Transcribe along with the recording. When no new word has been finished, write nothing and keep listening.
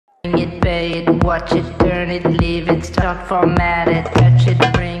it, pay it, watch it, turn it, leave it, start, format it, touch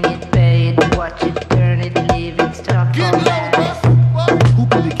it, bring it, pay it, watch it, turn it, leave it, start, format it. Who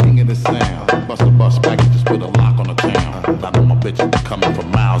be the king of the sound? Bust a bus back, just put a lock on the town. I know my bitches be coming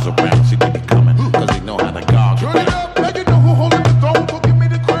from miles around. See, they be coming, cause they know how to gouge. Turn it up, now you know who holding the throne, so give me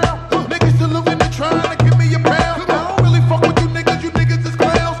the crown. Niggas still living and trying to give me a pound. I don't really fuck with you niggas is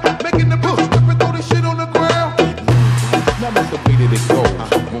clowns. Making the bitches strip and throw this shit on the ground. Now that's the way that it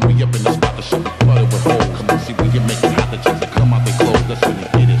goes. When we up in the spot, the shit be flooded with holes. Come on, see, we can make it hot, the chicks that come out they clothes. That's when you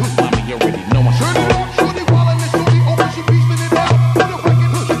get it. Mommy, you already know I Turn it up, shorty wildin' and shorty open, she piecing it out. Put a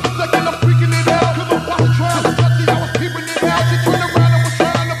record, just a second, I'm freaking it out. Cause I'm watching trying to touch it, I was peeping it out. She turned around and was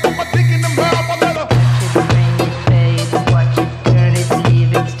trying to put my dick in the mouth. I let her Bring it, pay it, watch it, turn it,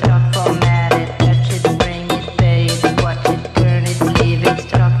 leave it, start, format it, touch it, bring it, pay it, watch it, turn it, leave it,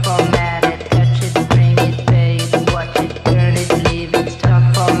 start, format it, touch it, bring it, pay it, watch it, turn it, leave it, start,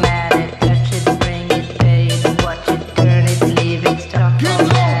 format it, touch it, bring it, pay it, watch it, turn it, leave it, start, get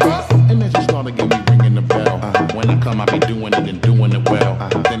format low, it. bruh. And then she started getting me ringing the bell. When I come, I be doing it and doing it well.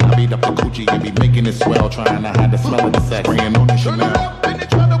 Then I beat up the coochie and be making it swell. Trying to hide the smell of the sex. Spraying on the Turn it Chanel. up, then they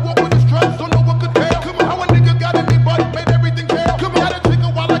try to walk with his dress, don't know what could tell. Come on, how a nigga got in me butt, made everything tell. Come on, got a chick a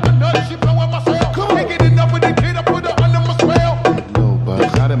while like a nut, she blowing my cell. Come on, ain't get enough of the kid, I put her under my spell. Low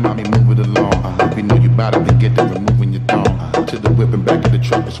buzz. How did mommy move it along? If you know you bout it, then get to removing your thong. To the whip and back to the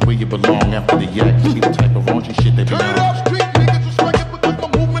truck, it's where you belong. After the yak, you be the type of raunchy shit that Turn it belongs. up, street niggas respect it because my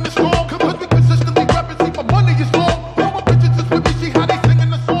movement is strong. Cause we consistently rapping, see my money is long. All my bitches is with me, see how they singing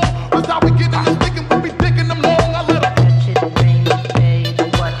the song. That's how we get in the stick and we be thinking them long. I let her Touch it, bring it, pay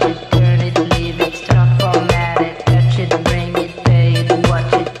it, watch it, turn it, leave it, start, format it, touch it, bring it, pay it,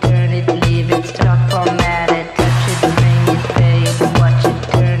 watch it, turn it, leave it, start, format it, touch it, bring it, pay it, watch it,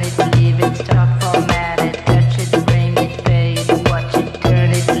 turn it, leave it, start, format it, touch it, bring it, pay it, watch it,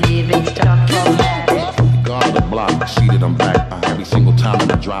 turn it, leave it, start, format it. Guard the block, see that I'm back. Every single time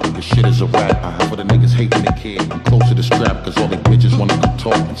that I drop, cause shit is a rap. For the niggas hating the kid, I'm close to the strap. Cause all they bitches wanna come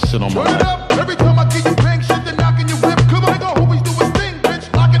talk and sit on my turn it lap. up. Every time I get you bang shit, they knocking your whip. Come on, nigga, always do his thing, bitch,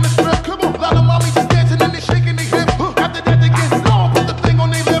 locking the strip. Come on, lot of mommies is dancing and they shaking their hip. After that they get long, put the thing on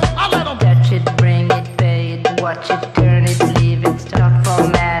their lip. I let them Touch it, bring it, pay it, watch it, turn it, leave it, start,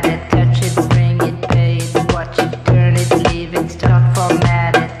 format it, touch it, bring it, pay it, watch it, turn it, leave it, start,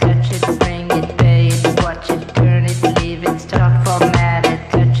 format it, touch it, bring it, pay it, watch it, turn it, leave it, start, format it,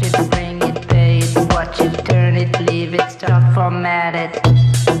 touch it, bring it, pay it, watch it, turn it, leave it, start, format it.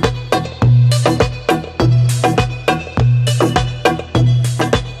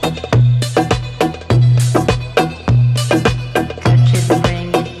 Touch it,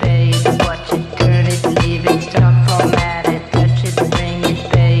 bring it, pay it, watch it, turn it, leave it, start, format it. Touch it, bring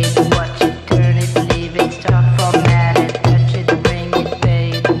it, pay it, watch it, turn it, leave it, start, format it. Touch it, bring it,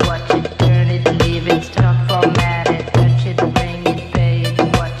 pay it, watch it, turn it, leave it, start, format it. Touch it, bring it, pay it,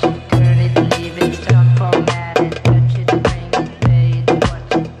 watch it, turn it, leave it, start, format it. Touch it, bring it, pay it,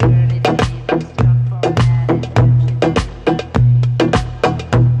 watch it, turn it, leave it, start, format it.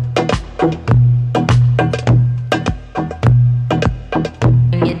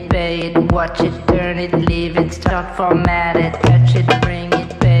 Bring it, pay it, watch it, turn it, leave it, start, format it. Touch it, bring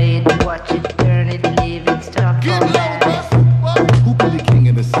it, pay it, watch it, turn it, leave it, start, get low, format it. bruh. Who be the king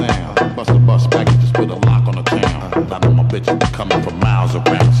of the sound? Bust a bus back, just put a lock on the town. I know my bitches be coming from miles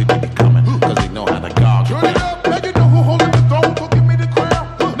around. See, they be coming, cause they know how to gouge. Turn it up, now you know who holding the throne, so give me the crown.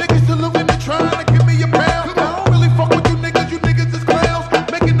 Niggas still living and trying to give me a pound. I don't really fuck with you niggas is clowns.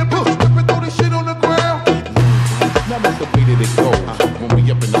 Making the bitches strip and throw this shit on the ground. Now that's the way that it goes. When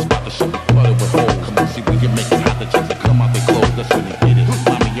we up in the spot, the shit be flooded with holes. Come on, see, we can make it hot, the chicks that come out they clothes. That's when you get it.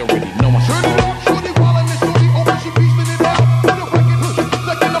 Mommy, you already know I Turn it up, shorty wildin' and shorty open, she piecing it out. Put a record, just a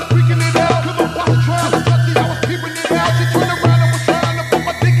second, I'm freaking it out. Cause I'm watching trying to touch it, I was peeping it out. She turned around and was trying to put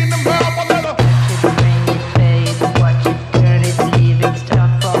my dick in the mouth. I let her Bring it, pay it, watch it, turn it, leave it,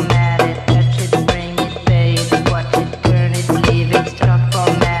 start, format it. Touch it, bring it, pay it, watch it, turn it, leave it, start,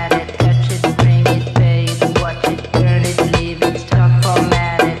 format it. Touch it, bring it, pay it, watch it, turn it, leave it, start,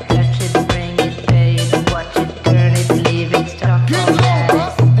 format it. Touch it, bring it, pay it, watch it, turn it, leave it, start, get low, format it.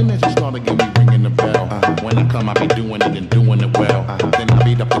 bruh. And then she started getting me ringing the bell. When I come, I be doing it and doing it well. Then I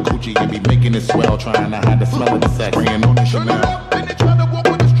beat up the coochie and be making it swell. Trying to hide the smell of the sex. Spraying on the Turn it Chanel. up, then they try to walk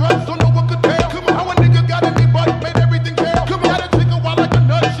with his dress, don't know what could tell. Come on, how a nigga got in me butt, made everything tell. Come on, got a chick a while like a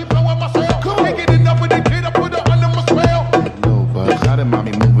nut, she blowing my cell. Come on, ain't get enough of the kid, I put her under my spell. Low buzz. How did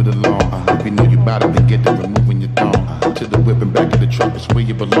mommy move it along? If you know you bout it, then get to removing your thong. To the whip and back to the truck, it's where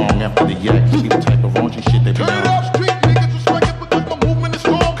you belong. After the yak, you be the type of raunchy shit that Turn it belongs. up, street niggas respect it because my movement is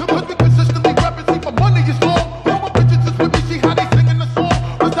strong. Cause we consistently rapping, see my money is long. All my bitches is with me, see how they singing the song.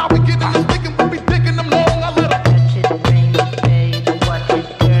 That's how we get in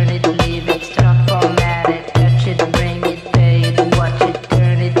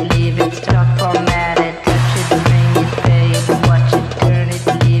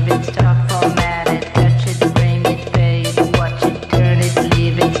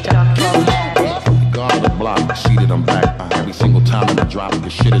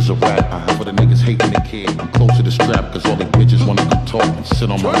sit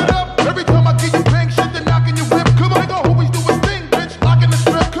on my Turn it lap. up. Every time I get you bang shit, then knocking your whip. Come on, nigga, always do his thing, bitch. Locking the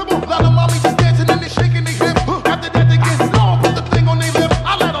strip. Come on, lot of mommies just dancing and they shaking their hip. After that, they get low, put the thing on their lip.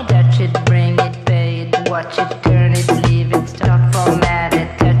 I let them Touch it, bring it, pay it, watch it, turn it, leave it, start, format it.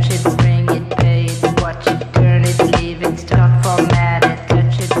 Touch it, bring it, pay it, watch it, turn it, leave it, start, format it.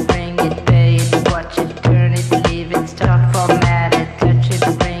 Touch it, bring it, pay it, watch it, turn it, leave it, start, format it. Touch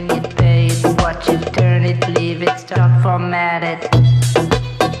it, bring it, pay it, watch it, turn it, leave it, start, format it.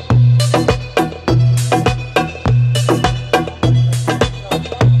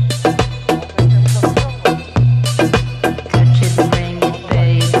 Touch it, bring it,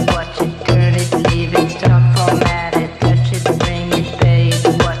 pay it, watch it, turn it, leave it, start, format it. Touch it, bring it, pay it,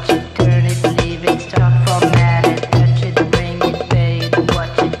 watch it, turn it, leave it, start, format it. Touch it, bring it, pay it,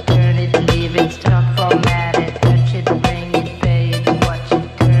 watch it, turn it, leave it, start, format it. Touch it, bring it, pay it, watch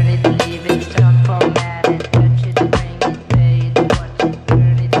it, turn it, leave it, start, format it. Touch it, bring it, pay it, watch it,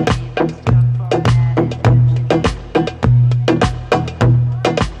 turn it, leave it, start, format it.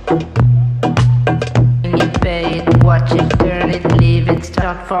 Bring it, pay it, watch it, turn it, leave it,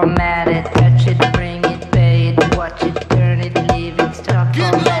 start, format it. Touch it, bring it, pay it, watch it, turn it, leave it, start,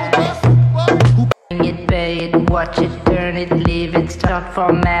 get low, format it. Bring it, pay it, watch it, turn it, leave it, start,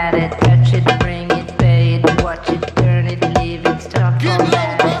 format it. Touch it, bring it, pay it, watch it, turn it, leave it, start, get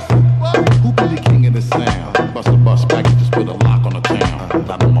format it. low. Who be the king of the sound? Bust a bus back and just put a lock on the town.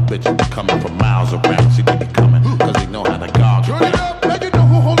 I know my bitches be coming from miles around. See, they be coming, cause they know how to gouge Turn it around. up. Now you know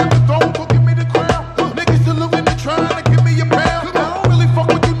who holding the throne, so give me the crown. Niggas still living and trying to give me a pound. I don't really fuck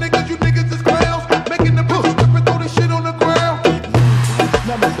with you niggas is clowns. Making the bitches strip and throw this shit on the ground.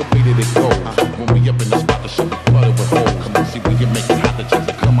 Now that's the way that it goes. When we up in the spot, the shit be flooded with holes. Come on, see, we can make it hot. The chicks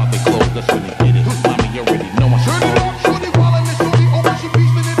that come out their clothes. That's when they get it. Mommy, you already know I'm Turn it up. Shorty wildin' and shorty open, she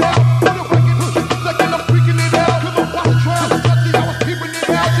beastin' it out. Put a record, just a second, I'm freaking it out. Cause I wasn't trying to touch it, I was peeping it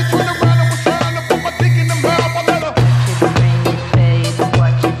out. She turned around and was trying to put my dick in the mouth. I let her. Touch it, bring it, pay it,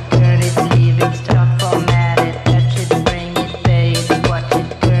 watch it, turn it, leave it, start, format it. Touch it, bring it, pay it, watch it,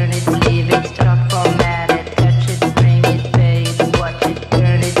 turn it, leave it, start, format it. Touch it, bring it, pay it, watch it,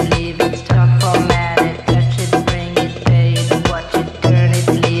 turn it, leave it, start, format it. Touch it, bring it, pay it, watch it, turn it,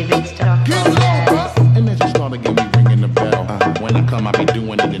 leave it, start, Get format low, it. bruh. And then she started getting me ringing the bell. When I come, I be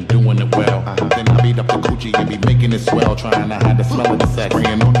doing it and doing it well. Then I beat up the coochie and be making it swell. Trying to hide the smell of the sex.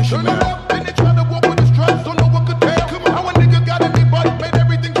 Bringing on the Turn it Chanel. up. Then they try to walk with the straps, so no one could tell. Come on, how a nigga got in their butt, made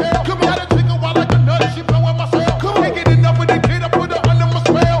everything tell. Come on, got a chick a while like a nut, she blowing my cell. Come on, can't get enough of the kid, I put her under my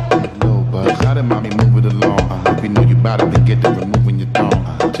spell. No, but how did mommy move it along? If you know you bout it, then get to removing your thong.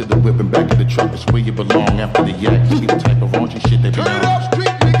 To the whip and back of the truck is where you belong. After the yak, see the type of raunchy shit they be Turn it on. up, street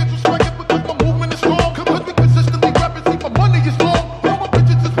niggas respect it because my movement is strong. Cause we consistently rapping, see my money is long. All my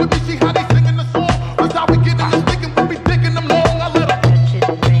bitches is with me, see how they singing the song. That's how we get in this thinking, we be digging them long. I let her. Touch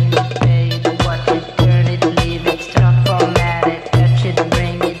it, bring it, pay it, watch it, turn it, leave it, start, format it. Touch it,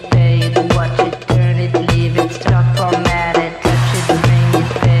 bring it, pay it, watch it, turn it, leave it, start, format it. Touch it, bring it,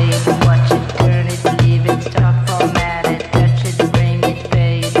 pay it, watch it, turn it, leave it, start, format it. Touch it, bring it,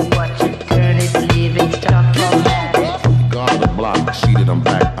 pay it, watch it, turn it, leave it, start, format it. Guard the block, see that I'm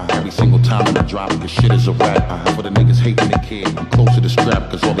back. Every single time that I drop, the shit is a rap. For the niggas hating the kid, I'm close to the strap.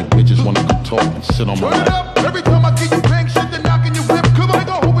 Cause all they bitches wanna come talk and sit on my Turn it lap. up. Every time I get you bang shit, then knocking your whip. Come on,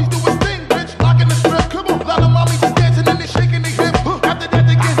 nigga, always do his thing, bitch. Locking the strip. Come on, lot of mommies just dancing and they shaking their hip. After that,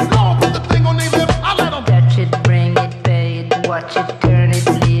 they get low, put the thing on their lip. I let them. Touch it, bring it, pay it, watch it, turn it,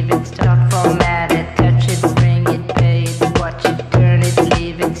 leave it, start, format it. Touch it, bring it, pay it, watch it, turn it,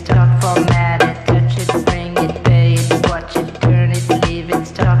 leave it, start, format it. Touch it, bring it, pay it, watch it, turn it, leave it,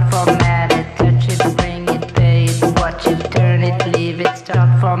 start, format it. Touch it, bring it, pay it, watch it, turn it, leave it,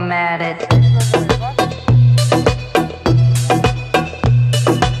 start, format it. Touch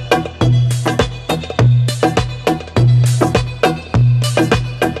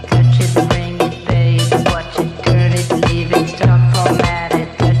it, bring it, pay it, watch it, turn it, leave it, start, format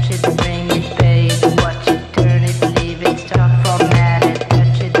it. Touch it, bring it, pay it, watch it, turn it, leave it, start, format it.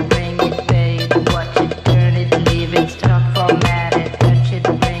 Touch it, bring it, pay it, watch it, turn it, leave it, start, format it. Touch it,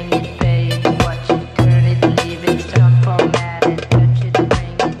 bring it, pay it, watch it, turn it, leave it, start, format it. Touch it,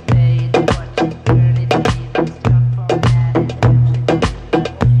 bring it, pay it, watch it, turn it, leave it, start, format it.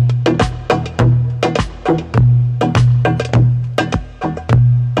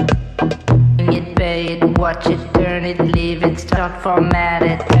 Bring it, pay it, watch it, turn it, leave it, start, format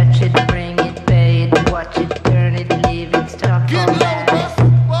it. Touch it, bring it, pay it, watch it, turn it, leave it, start, Get low, format it.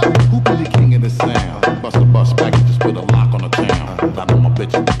 bruh. Who be the king of the sound? Bust a bus back and just put a lock on the town. I know my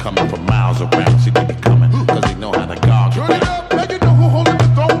bitches be coming from miles around. See, they be coming, cause they know how to gouge Turn around. it up. Now you know who holding the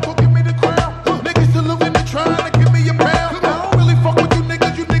throne, so give me the crown. Niggas still living and trying to give me a pound. I don't really fuck with you niggas.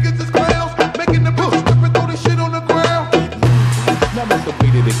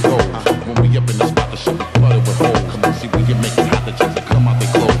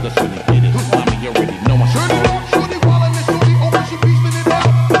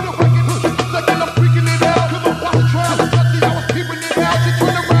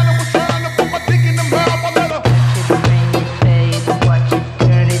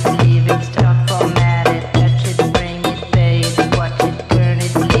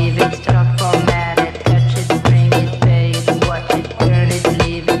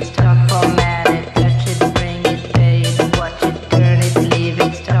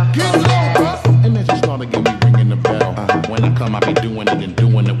 doing it and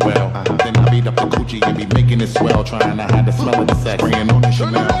doing it well. Then I beat up the coochie and be making it swell, trying to hide the smell of the sex, spraying on the Turn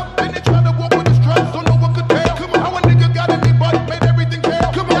it Chanel. up, then they try to walk with the straps, so no one could tell. Come on, how a nigga got in me body, made everything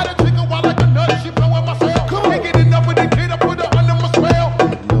tell. Come on, gotta take a while like a nut, she blowing my cell. Come on, can't get enough of the kid, I put her under my spell.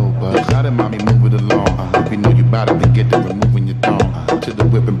 Yo, buzz, how did mommy move it along? If you know you bout it, then get to removing your thong. To the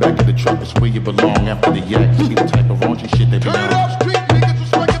whip and back of the truck is where you belong. After the yak, you be the type of raunchy shit they be Turn it on. up, street niggas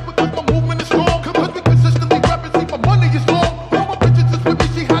respect it because my movement is strong. Come on, we consistently rap and see my money is long. All my bitches is with me,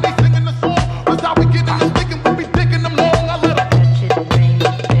 see how they singing the song. That's how we get in this thinking, we be thinking them long. I let 'em Touch it, bring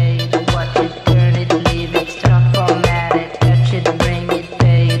it, pay it, watch it, turn it, leave it, stop, format it. Touch it, bring it,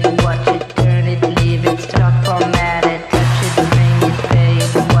 pay it, watch it, turn it, leave it, stop, format it. Touch it, bring it, pay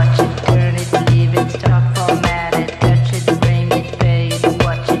it, watch it, turn it, leave it, stop, format it. Touch it, bring it, pay it,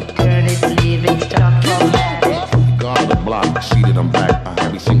 watch it, turn it, leave it, stop, format it. God of the block, see that I'm back.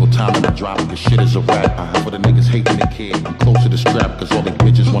 Every single time that I drop, cause shit is a rap. For the niggas hating the kid, I'm close to the strap, cause all these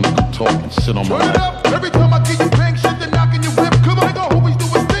bitches wanna come talk and sit on my turn it lap. up. Every time I give you bang shit, they're knocking your whip. Come on, nigga, always do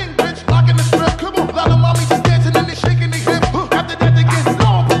his thing, bitch. Locking the strip. Come on, lot of mommies just dancing and they shaking their hip. After that, they get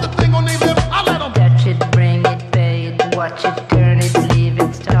slow, put the thing on their lip. I let 'em Touch it, bring it, pay it, watch it, turn it, leave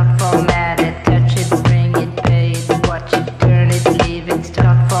it, stop, format it. Touch it, bring it, pay it, watch it, turn it, leave it,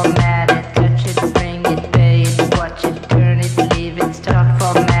 stop, format it. Touch it, bring it, pay it, watch it, turn it, leave it, stop,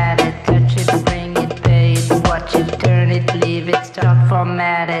 format it. Touch it, bring it, pay it, watch it, turn it, leave it, stop,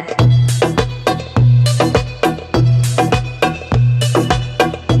 format it. Touch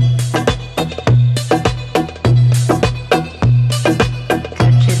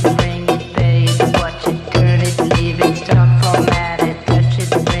it, bring it, pay it, watch it, turn it, leave it, stop, format it. Touch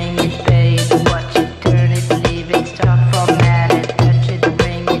it, bring it, pay it, watch it, turn it, leave it, stop, format it. Touch it,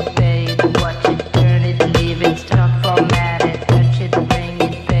 bring it, pay it, watch it, turn it, leave it, stop, format it. Touch it, bring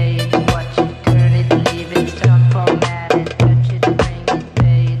it, pay it, watch it, turn it, leave it, stop, format it. Touch it, bring it,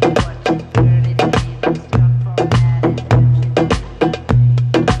 pay it, watch it, turn it, leave it, stop, format it.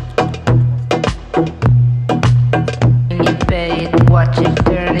 Bring it, pay it, watch it,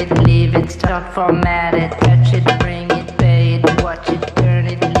 turn it, leave it, stop, format it. Touch it, bring it, pay it, watch it, turn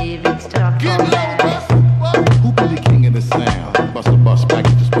it, leave it, stop, get low, format it. bust. Who be the king of the sound? Bust a bus back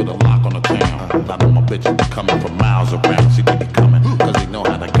and just put a lock on the town. I know my bitches be coming from miles around. See, they be coming, cause they know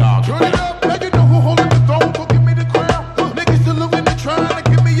how to gouge Turn it around. up, now you know who holding the throne, so give me the crown. Niggas still living and trying to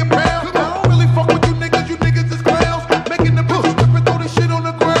give me a pound. I don't really fuck with you niggas is clowns. Making the bitches strip and throw this shit on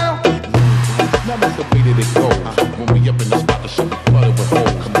the ground. Now that's the way that it goes. When we up in the spot, the shit be flooded with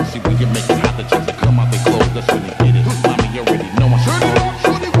holes. Come on, see, we can make it hot. The chicks that come out they clothes. That's when they get it. Mommy, you already know I'm Turn it up,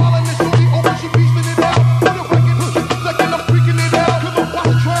 shorty wildin' and shorty open, she beastin' it out. Put a record, just a second, I'm freaking it out. Cause I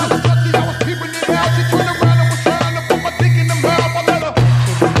wasn't trying to touch it, I was peeping it out. She turned around and was trying to put my dick in the mouth. I let her Touch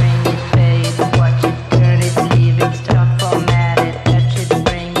it, bring it, pay it, watch it, turn it, leave it, stop, format it. Touch it,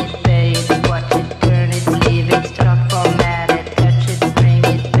 bring it, pay it, watch it, turn it, leave it, stop, format it. Touch it, bring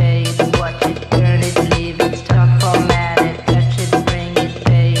it, pay it, watch it, turn it, leave it, stop, format it. Touch it, bring it,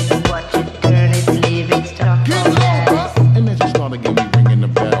 pay it, watch it, turn it, leave it, stop, get format low, it. bust. And then she started getting me ringing the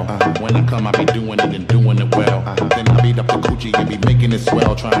bell. When I come, I be doing it and doing it well. Then I beat up the coochie and be making it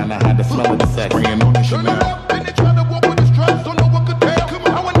swell, trying to hide the smell of the sex, spraying on the Turn it Chanel. up, then they try to walk with the straps, so no one could tell. Come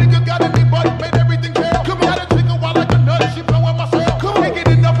on, how a nigga got in me body, made everything tell. Come on, gotta take a while like a nut, she blowing my cell. Come on, can't get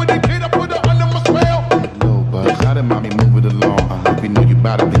enough of the kid, I put her under my spell. Yo, buzz, how did mommy move it along? If you know you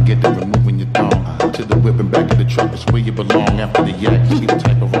bout it, then get to removing your thong. To the whip and back of the truck is where you belong. After the yak, you be the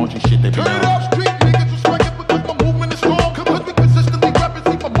type of raunchy shit they be Turn it on. up, street niggas respect it because my movement is strong. Cause we consistently rap and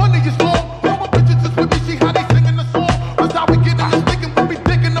see my money is long. All my bitches is with me, see how they singing the song. That's how we get in this thinking, we be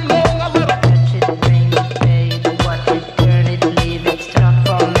thinking them long. I let 'em Touch it, bring it, pay it, watch it, turn it, leave it, stop,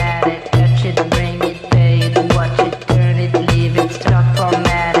 format it. Touch it, bring it, pay it, watch it, turn it, leave it, stop,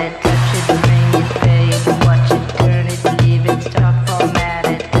 format it. Touch it, bring it, pay it, watch it, turn it, leave it, stop, format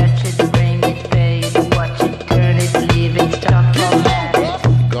it. Touch it, bring it, pay it, watch it, turn it, leave it, stop, format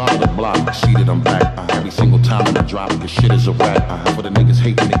it. God of the block, see that I'm back. Every single time that I drop, cause shit is a rap. For the niggas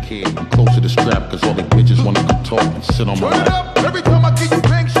hating the kid, I'm close to the strap, cause all these bitches wanna come talk and sit on my turn it lap. up. Every time I give you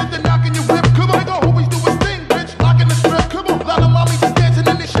bang shit, they're knocking your whip. Come on, nigga, always do his thing, bitch. Locking the strip. Come on, lot of mommies just dancing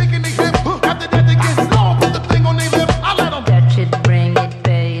and they shaking their hip. After that, they get slow, put the thing on their lip. I let 'em Touch it, bring it,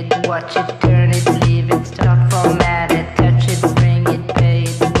 pay it, watch it, turn it, leave it, stop, format it. Touch it, bring it, pay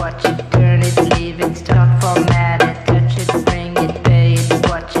it, watch it, turn it, leave it, stop, format it. Touch it, bring it, pay it,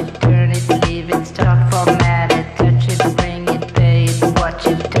 watch it, turn it, leave it, stop, format it. Touch it, bring it, pay it, watch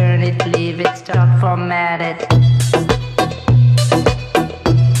it, turn it, leave it, stop, format it.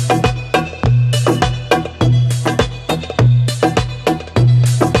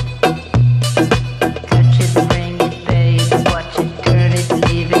 Touch it, bring it, pay it, watch it, turn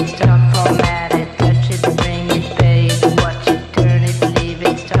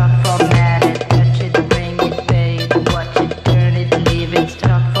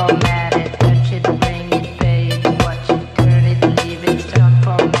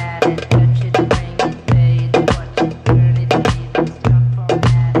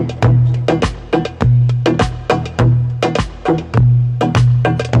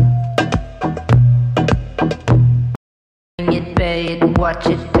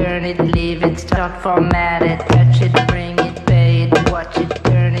watch it, turn it, leave it, start, format it, touch it, bring it, pay it, watch it,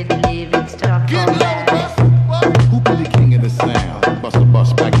 turn it, leave it, start, format it. Who be the king of the sound? Bust a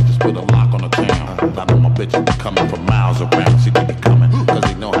bus back, just put a lock on the town. I know my bitches be coming from miles around. See, they be coming, cause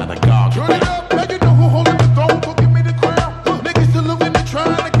they know how to gouge you Turn it down. up, now you know who holding the throne, so give me the crown. Niggas still looking and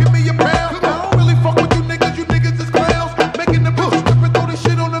trying to give me a pound. I don't really fuck with you niggas is clowns. Making the push, strip and throw this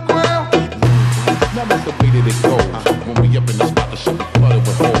shit on the ground. Now that's the way that it goes. When we up in the spot, the shit be flooded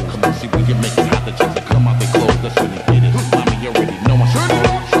with holes. Come on, see, we can make it hot, the chicks that come out their clothes. That's when they get it. Mommy, you already know my Turn it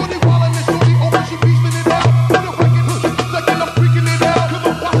up, shorty wildin' and shorty open, she beastin' it out. Put a record, second I'm freaking it out. Cause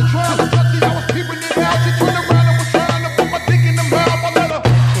I was trying to touch it, I was peeping it out. She turned around and was trying to put my dick in the mouth. I let her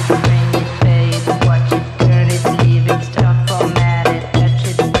Bring it, pay it, watch it, turn it, leave it, start, format it, touch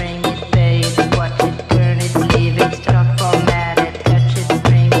it, bring it, pay it, watch it, turn it, leave it, start, format it, touch it,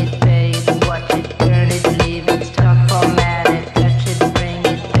 bring it, pay it, watch it, turn it, leave it, start, format it, touch it, bring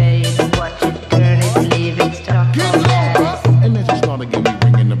it, pay it, watch it, turn it, leave it, start, get format low, it. bruh. And then she started getting me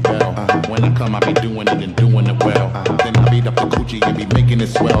ringing the bell. When I come, I be doing it and doing it well. Then I beat up the coochie and be making it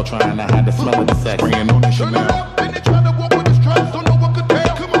swell. Trying to hide the smell of the sex. Bringing on the Turn it Chanel. up, then they tryna walk with the stripes, don't know what could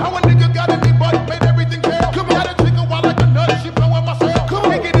tell. Come on, how a nigga got in me butt, made everything tell. Come on, got a chick a wild like a nut, she blowing my cell. Come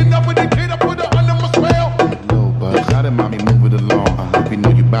on, get enough of the kid, I put her under my spell. No, but how did mommy move it along? If you know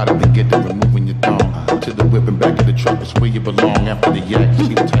you bout it, then get to removing your thong. To the whip and back of the truck, it's where you belong. After the yak, you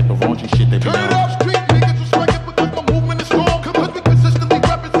be the type of raunchy shit they be Turn it on. up, street niggas respect it because my movement is strong. Come on, we consistently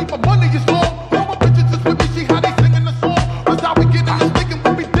rapping, see my money is long. All my bitches is with me, see how they singing the song. That's how we get in this thinking,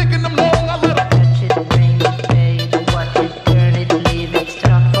 we be digging them long. I let her Touch it, bring it, pay it, watch it, turn it, leave it,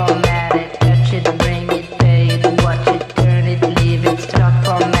 start, format it, touch it, bring it, pay it, watch it, turn it, leave it, start,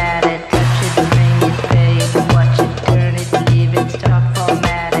 format it, touch it, bring it, pay it, watch it, turn it, leave it, start,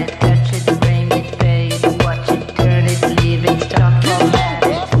 format it, touch it, bring it, pay it, watch it, turn it, leave it, start, format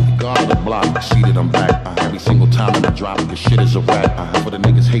it. The guard of the block, see that I'm back. Every single time that I drop, cause shit is a rap. For the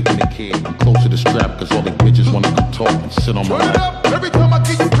niggas hating the kid, I'm close to the strap. Cause all they bitches wanna come talk and sit on my turn it lap. up. Every time I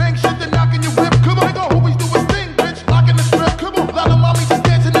get you bang shit, then knocking your whip. Come on, nigga, always do his thing, bitch, locking the strip. Come on, lot of mommies just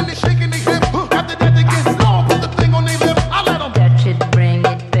dancing and they shaking their hip. After that they get slow, put the thing on their lip. I let them Touch it, bring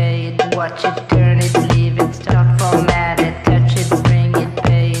it, pay it, watch it, turn it, leave it, start, format it, touch it, bring it,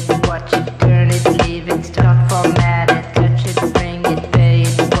 pay it, watch it, turn it, leave it, start, format it, touch it, bring it, pay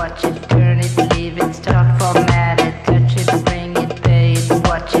it, watch it, turn it, leave it, start, format it, touch it, bring it, pay it,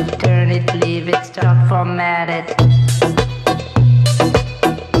 watch it, turn it, leave it, start, format it.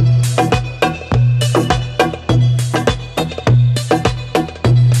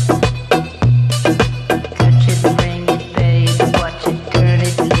 Touch it, bring it, pay it, watch it, turn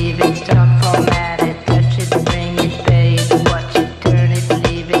it, leave it, start, format it. Touch it, bring it, pay it, watch it, turn it,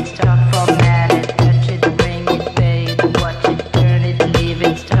 leave it, start, format it. Touch it, bring it, pay it, watch it, turn it, leave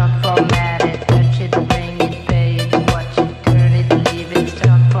it, start, format it. Touch it, bring it, pay it, watch it, turn it, leave it,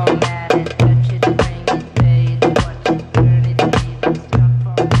 start, format it. Touch it, bring it, pay it, watch it, turn it, leave it, start,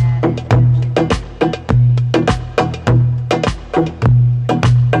 format it.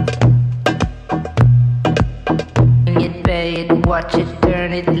 Bring it, pay it, watch it,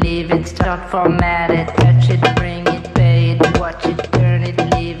 turn it, leave it, start, format it. Touch it, bring it, pay it, watch it, turn it,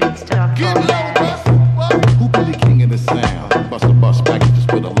 leave it, start, get low, format it. bruh. Who be the king of the sound? Bust a bus back, just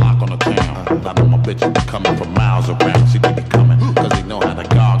put a lock on the town. I know my bitches be coming from miles around. See, they be coming, cause they know how to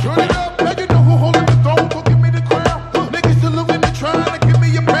gouge you Turn it down. up, now you know who holding the throne, so give me the crown. Niggas still looking and trying to give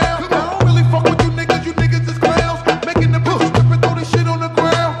me a pound. I don't really fuck with you niggas is clowns. Making the push, strip and throw this shit on the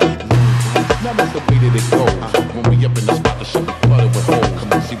ground. Now that's the way that it goes. When we up in the spot, the shit be flooded with holes.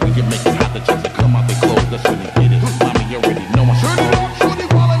 Come on, see, we can make it hot, the chicks that come out their clothes. That's when they get it. Mommy, you already know my Turn it up, shorty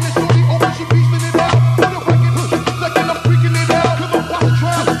wildin' and shorty open, she beastin' it out. Put a record, second I'm freaking it out. Cause I was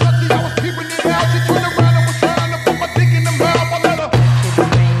trying to touch it, I was peeping it out. She turned around and was trying to put my dick in the mouth. I let her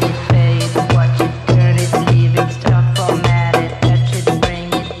Bring it, pay it, watch it, turn it, leave it, start, format it. Touch it, bring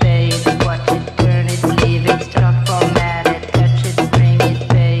it, pay it, watch it, turn it, leave it, start, format it. Touch it, bring it,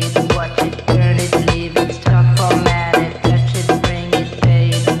 pay it, watch it, turn it, leave it, start, format it. Touch it, bring it, pay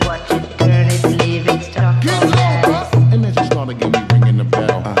it, watch it, turn it, leave it, start, get low, format it. bruh. And then she started getting me ringing the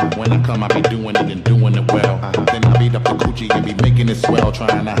bell. When I come, I be doing it and doing it well. Then I beat up the coochie and be making it swell.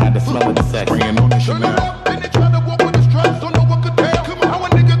 Trying to hide the smell of the sex. Bringing on the Turn it Chanel. up, then they tryna walk with the stripes, don't know what could tell. Come on, how a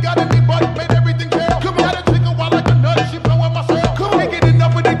nigga got in me butt, made everything tell. Come on, got a chick a wild like a nut, she blowing my cell. Come on, get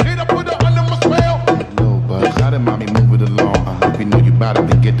enough of the kid, I put her under my spell. No, but how did mommy move it along? If you know you bout it,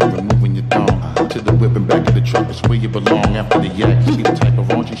 then get to removing your thong. To the whip and back of the truck, it's where you belong. After the yak, you be the type of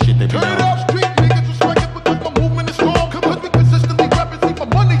raunchy shit they be Turn it on. up, street niggas respect it because my movement is strong. Come on, we consistently rapping, see my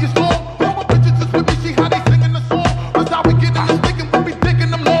money is long. All my bitches is with me, see how they singing the song. That's how we get in this thinking, we be digging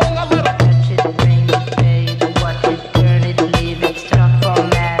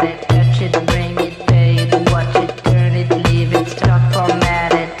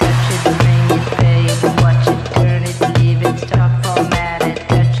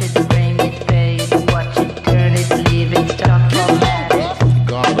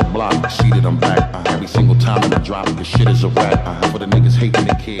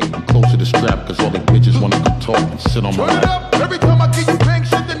kid. I'm close to the strap, cause all these bitches wanna come talk and sit on my Turn it lap. up. Every time I get you bang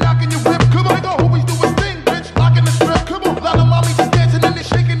shit, then knocking your whip. Come on, nigga, always do his thing, bitch. Locking the strip. Come on, lot of mommies just dancing and they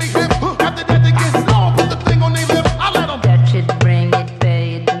shaking their hip. After that, they get low, put the thing on their lip. I let them Touch it, bring it,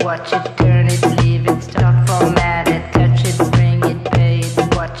 pay it, watch it, turn it, leave it, stop, format it. Touch it, bring it, pay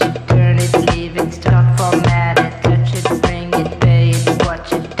it, watch it, turn it, leave it, stop, format it. Touch it, bring it, pay it,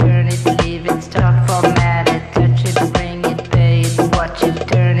 watch it, turn it, leave it, stop, format it. Touch it, bring it, pay it, watch it,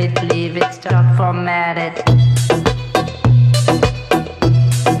 turn it, leave it, stop, format it.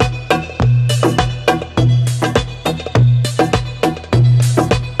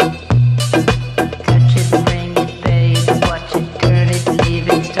 Touch it, bring it, pay it, watch it, turn it, leave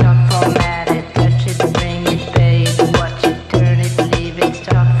it, stop, format it. Touch it, bring it, pay it, watch it, turn it, leave it,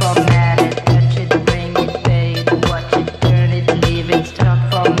 stop, format it. Touch it, bring it, pay it, watch it, turn it, leave it, stop,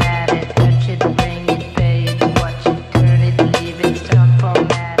 format it. Touch it, bring it, pay it, watch it, turn it, leave it, stop,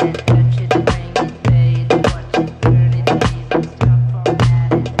 format it. Touch it, bring it, pay it, watch it, turn it, leave it, stop,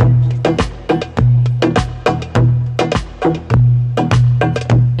 format it.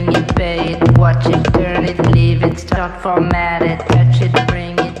 Bring it, pay it, watch it, turn it, leave it, stop, format it. Touch it,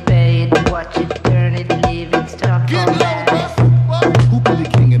 bring it, pay it, watch it, turn it, leave it, stop, get low, format it. bust. Who be the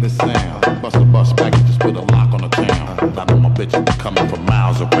king of the sound? Bust a bus back and just put a lock on the town. A lot of my bitches be coming from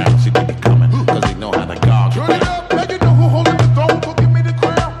miles around. See, they be coming, cause they know how to gouge Turn you. it up. Now you know who holding the throne, so give me the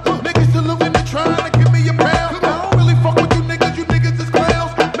crown. Niggas still looking to trying to give me a pound. I don't really fuck with you niggas is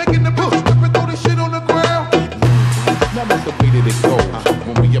clowns. Making the push, strip and throw this shit on the ground. Now that's the way that it goes.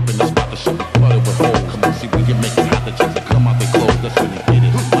 When we up in the spot, the shit be flooded with holes. Come on, see, we can make it hot. The chicks that come out they clothes. That's when they get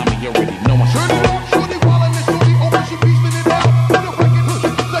it. Mommy, you already know I'm Turn it up, shorty wildin' and shorty open, she beastin' it out. Put a record,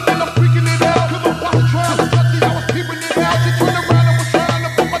 just a second, I'm freaking it out. Cause I'm watching trying to touch it, I was peeping it out. She turned around and was trying to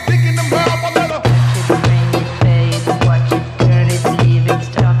put my dick in the mouth. I let her Touch it, bring it, pay it, watch it, turn it, leave it,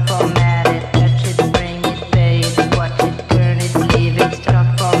 stop, format it. Touch it, bring it, pay it, watch it, turn it, leave it, stop,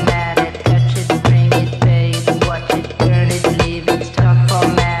 format it. Touch it, bring it, pay it, watch it, turn it, leave it, stop,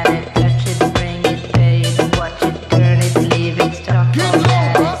 format it. Touch it, bring it, pay it, watch it, turn it, leave it, stop, get format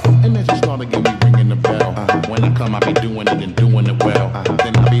low, it. bust. And then she started getting me ringing the bell. When I come, I be doing it and doing it well.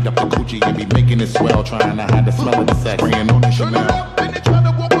 Then I beat up the coochie and be making it swell. Trying to hide the smell of the sex. Bringing on the Turn it Chanel. up, then they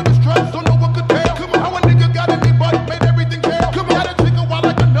tryna walk with the straps, so no one could tell. Come on, how a nigga got in me butt, made everything tell. Come on, gotta take a while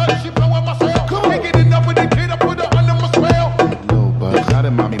like a nut, she blowing my cell. Come on, can't get enough of the kid, I put her under my spell. Low buzz. How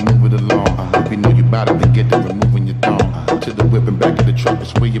did mommy move it along? If you know you bout it, then get to removing your thong. To the whip and back of the truck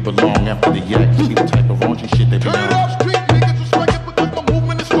is where you belong. After the yak, you be the type of raunchy shit they be Turn it on. up, street niggas respect it because my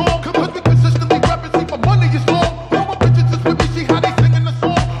movement is strong. Cause we consistently rapping, see my money is long. All my bitches is with me, see how they singing the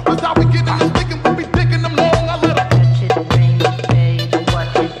song. That's how we get in this thinking, we be digging them long. I let 'em Touch it, bring it, pay it,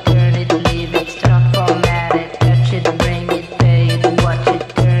 watch it, turn it, leave it, stop, format it. Touch it, bring it, pay it, watch it,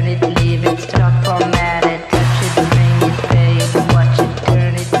 turn it, leave it, stop, format it. Touch it, bring it, pay it, watch it,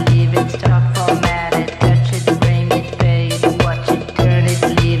 turn it, leave it, stop, format it. Touch it, bring it, pay it, watch it, turn it,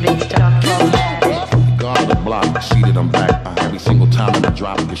 leave it, stop, format it. Guard of the block, see that I'm back. Every single time that I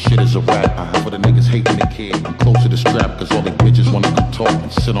drop, cause shit is a rap. For the niggas hating the kid, I'm close to the strap, cause all these bitches wanna come talk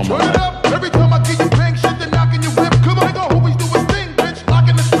and sit on my turn it lap. up. Every time I get you bang shit, then knocking your whip. Come on, nigga, always do his thing, bitch.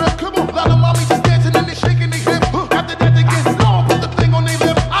 Locking the strip. Come on, lot of mommies just dancing and they shaking their hip. After that, they get low, put the thing on their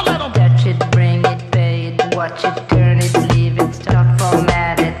lip. I let them Touch it, bring it, pay it, watch it, turn it, leave it, stop,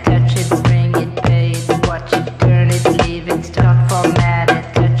 format it. Touch it, bring it, pay it, watch it, turn it, leave it, stop, format it.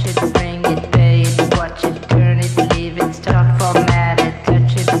 Touch it, bring it, pay it, watch it, turn it, leave it, stop, format it.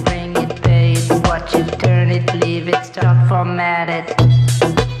 Touch it, bring it, pay it, watch it, turn it, leave it, stop, format it. Touch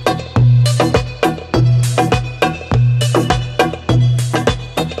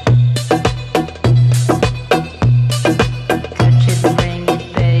it, bring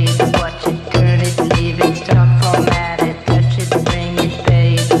it, pay it, watch it, turn it, leave it, stop, format it. Touch it, bring it,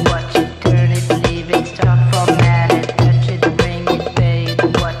 pay it, watch it, turn it, leave it, stop, format it. Touch it, bring it, pay it,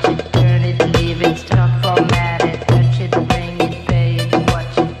 watch it, turn it, leave it, stop, format it. Touch it, bring it, pay it,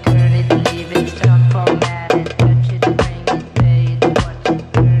 watch it, turn it, leave it, stop, format it. Touch it, bring it, pay it, watch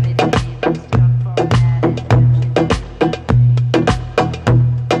it, turn it, leave it, stop, format it.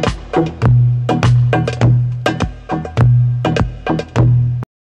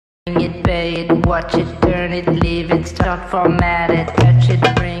 Bring it, pay it, watch it, turn it, leave it, stop, format it. Touch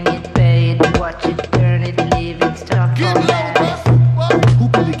it, bring it, pay it, watch it, turn it, leave it, stop, get low, format it. bust. Who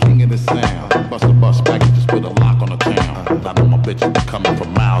be the king of the sound? Bust a bus back and just put a lock on the town. A lot of my bitches be coming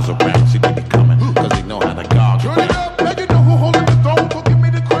from miles around. See, they be coming, cause they know how to gouge you. Turn it up, now you know who holding the throne, so give me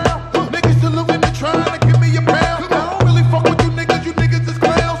the crown. Niggas still looking to trying to give me a pound. I don't really fuck with you niggas is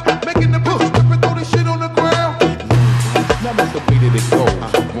clowns. Making the push, strip and throw this shit on the ground. Now that's the way that it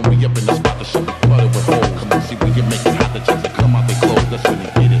goes.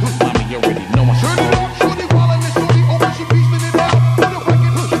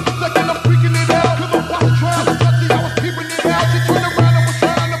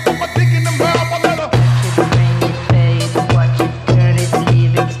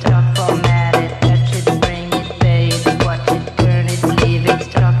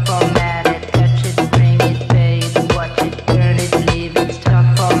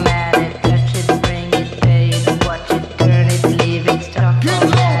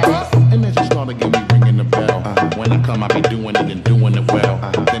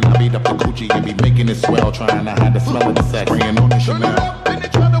 swell, trying to hide the smell of the sex. Spraying on the Turn it Chanel. up, then they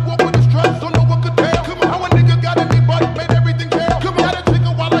try to walk with the struts, don't know what could tell. Come on, how a nigga got in their butt, made everything tell. Come on, gotta take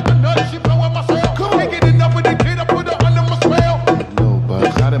a while like a nut, she blowing my cell. Come on, can't get enough of the kid, I put her under my spell. Low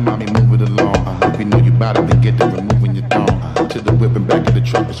buzz, how did mommy move it along? If you know you bout it, then get to removing your thong. To the whip and back of the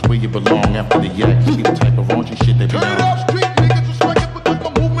truck, it's where you belong. After the yak, you be the type of raunchy shit they be Turn it on. up, street niggas respect it because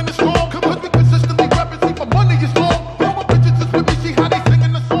my movement is strong. Come on, we consistently rapping, see my money is long. All my bitches is with me, see how they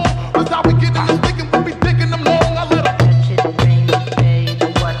singing the song. That's how we get in the stick and we be digging them long. I let 'em Touch it, bring it, pay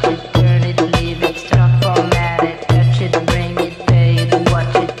it, watch it, turn it, leave it, stop, format it. Touch it, bring it, pay it,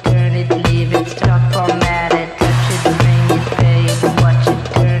 watch it, turn it, leave it, stop, format it. Touch it, bring it, pay it, watch it,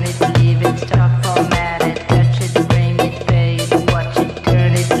 turn it, leave it, stop, format it. Touch it, bring it, pay it, watch it,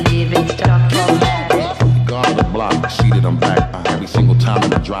 turn it, leave it, stop, format it. Guard of the block, seated, I'm back. Every single time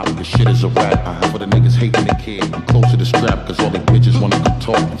that I drop it, 'cause shit is a rap. For the niggas hating the kid, I'm close to the strap, 'cause all they bitches wanna come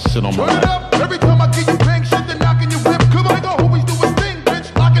talk and sit on my turn it lap. up. Every time I get you bang shit, they're knocking your whip. Come on, nigga, always do his thing, bitch.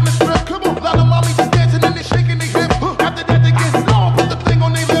 Locking the strip. Come on, lot of mommies is dancing and they shaking their hip. After that, they get low, put the thing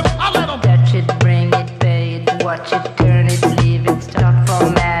on their lip. I let 'em Touch it, bring it, pay it, watch it, turn it, leave it, stop,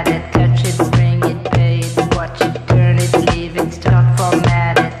 format it. Touch it, bring it, pay it, watch it, turn it, leave it, stop,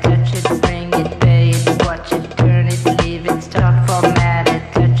 format it. Touch it, bring it, pay it, watch it, turn it, leave it, stop, format it.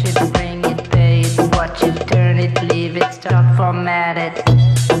 Touch it, bring it, pay it, watch it, turn it, leave it, stop, format it.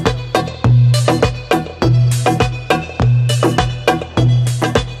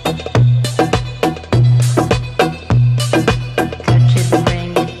 Touch it,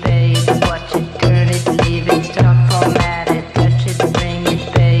 bring it, pay it, watch it, turn it, leave it, stop, format it. Touch it, bring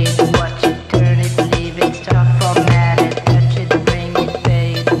it, pay it, watch it, turn it, leave it, stop, format it. Touch it, bring it,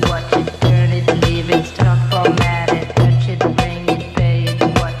 pay it, watch it, turn it, leave it, stop, format it. Touch it, bring it, pay it,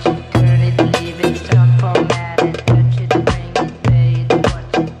 watch it, turn it, leave it, stop, format it. Touch it, bring it, pay it,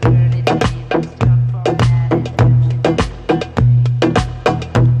 watch it, turn it, leave it, stop, format it.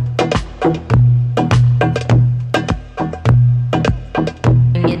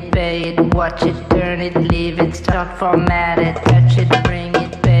 Bring it, pay it, watch it, turn it, leave it, stop, format it. Touch it, bring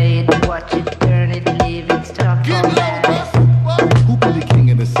it, pay it, watch it, turn it, leave it, stop, get low, format it. bus. Who be the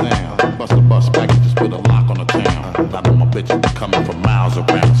king of the sound? Bust a bus back and just put a lock on the town. I know my bitches be coming from miles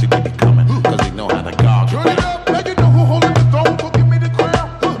around. See, they be coming, 'cause they know how to gouge Turn around. it up, now you know who holding the throne, so give me the crown.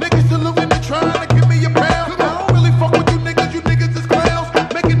 Niggas saluting and trying to give me a pound. I don't really fuck with you niggas is clowns.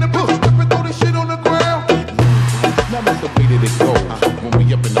 Making the bitches strip and throw this shit on the ground. Now that's the way that it goes. When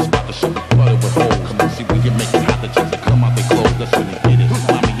we up in the spot, the shit be flooded with holes. Come on, see, we can make it hot, the chicks that come out they clothes. That's when they get it.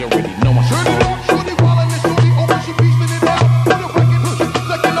 Mommy, you already know my Turn it shit. up, shorty wildin' and shorty open, she beastin' it out. For the record, just a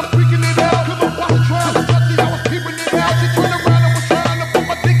second, I'm freaking it out. Come on, watch the trial, the touchy, I was peeping it out. She turned around and was trying to put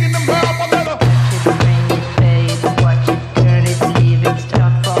my dick in the mouth. I let her Touch it, bring it, pay it, watch it, turn it, leave it,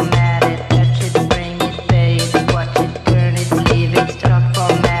 stop, format it. Touch it, bring it, pay it, watch it, turn it, leave it, stop,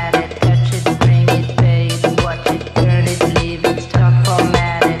 format it. Touch it, bring it, pay it, watch it, turn it, leave it, stop,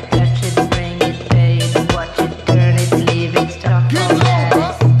 format it. Touch it, bring it, pay it, watch it, turn it, leave it, stop, get low, format it.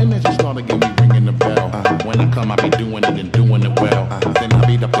 bus. And then she started getting me ringing the bell. When I come, I be doing it and doing it well. Then I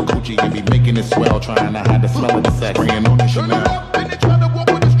beat up the coochie and be making it swell, trying to hide the smell of the sex. Spraying on the Turn it Chanel. up, then they try to walk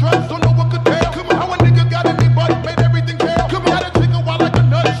with the struts, don't know what could tell. Come on, how a nigga got in their butt, made everything tell. Come on, gotta take a while like a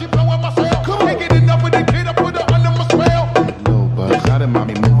nut, she blowing my cell. Come on, can't get enough of the kid, I put her under my spell. Low buzz, how did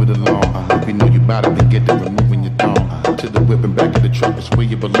mommy move it along? If you know you bout it, then get to removing your thong. To the whip and back of the truck, it's where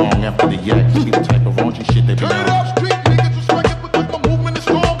you belong. After the yak, you be the type of raunchy shit they be Turn it on. up, street niggas respect it because my movement is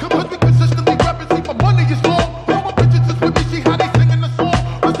strong. Come on, we consistently rapping, see my money is long. All my bitches is with me, see how they singing the song.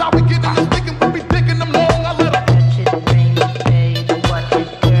 That's how we get in the stick and we be digging them long. I let 'em Touch it, bring it, pay it, watch it,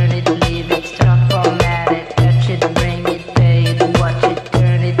 turn it, leave it, stop, format it. Touch it, bring it, pay it, watch it,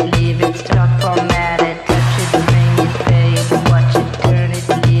 turn it, leave it, stop, format it. Touch it, bring it, pay it, watch it, turn it,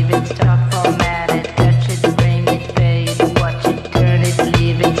 leave it, stop, format it. Touch it, bring it, pay it, watch it, turn it,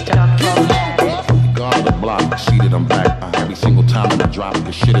 leave it, stop, format it. Guard of the block, seated, I'm back. Every single time that I drop it,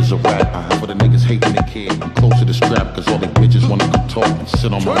 'cause shit is a rap. For the niggas hating the kid, I'm close to the strap, 'cause all they bitches wanna come talk and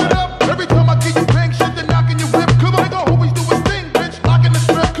sit on my turn it lap. up. Every time I get you bang shit, they're knocking your whip. Come on, nigga, always do his thing, bitch. Locking the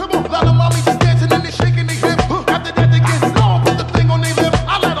strip. Come on, lot of mommies is dancing and they shaking their hip. After that, they get low, put the thing on their lip.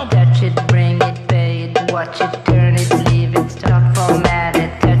 I let 'em Touch it, bring it, pay it, watch it, turn it, leave it, stop, format it.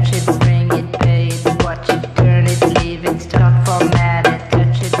 Touch it, bring it, pay it, watch it, turn it, leave it, stop, format it.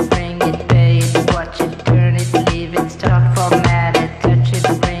 Touch it, bring it, pay it, watch it, turn it, leave it, stop, format it. Touch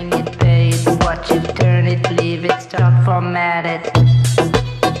it, bring it, pay it, watch it, turn it, leave it, stop, format it.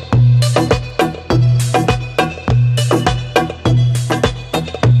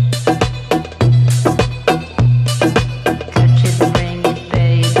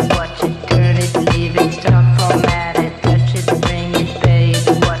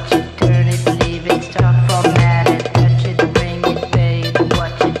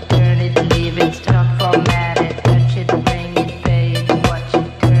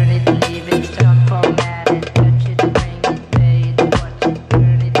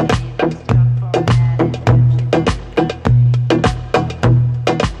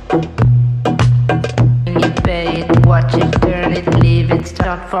 watch it, turn it, leave it,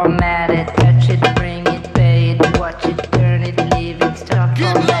 start, format it, touch it, bring it, pay it, watch it, turn it, leave it, start,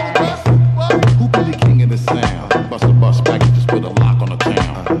 format it. Who be the king of the sound? Bust a bus packages with a lock on the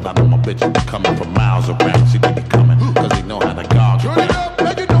town. I know my bitches be coming from miles around. See, they be coming, cause they know how to gouge Turn it up,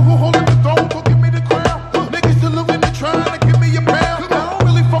 now you know who holding the throne, so give me the crown. Niggas still in the trying to give me a pound. I don't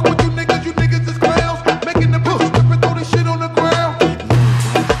really fuck with you niggas is clowns. Making the bitch strip and throw this shit on the ground.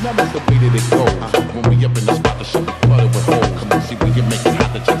 Now that's the way that it goes. When we up in the spot, the shit be flooded with holes. Come on, see, we can make it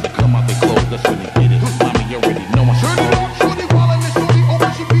hot, the chicks that come out they clothes. That's when they get it. Mommy, you already know my Turn it up, shorty wildin' and shorty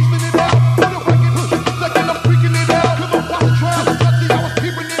open, she beastin' it out. For the record, just a second, I'm freaking it out. Cause I'm watching trial, the judge, I was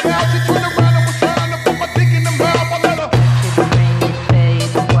peeping it out. She turned around and was trying to put my dick in the mouth. I let her Touch it, bring it, pay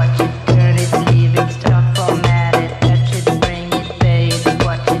it, watch it, turn it, leave it, start, format it, touch it, bring it, pay it,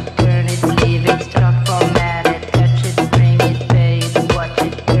 watch it, turn it, leave it, start, format it, touch it, bring it, pay it, watch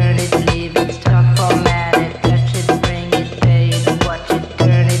it, turn it, leave it, start, format it, touch it, bring it, pay it, watch it,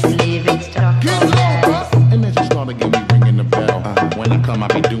 turn it, leave it, start, get format low, it. bruh. And then she started get me ringing the bell. When I come, I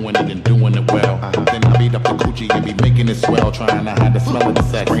be doing it and doing it well. Then I beat up the coochie and be making it swell, trying to hide the smell of the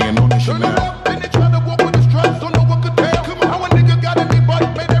sex. Spraying on the Turn it Chanel. up, then they try to walk with the struts, don't know what could tell. Come on, how a nigga got in their butt,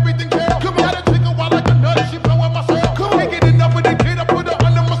 made everything tell. Come on, gotta take a while like a nut, she blowing my cell. Come on, can't get enough of the kid, I put her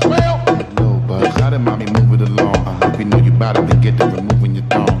under my spell. Low buzz, how did mommy move it along? If you know you bout it, then get to removing your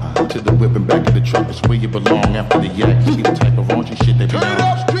thong. To the whip and back of the truck is where you belong. After the yak, you be the type of raunchy shit they be Turn it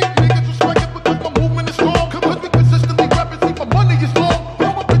on. up, street niggas respect it because my movement is strong. Come on, we consistently rapping, see my money is long.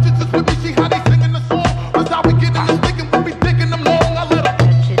 All my bitches is with me, see how they singing the song. That's how we get in this thinking, we be digging them long. I let her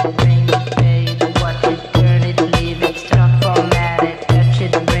Touch it, bring it, pay it, watch it, turn it, leave it, start, format it, touch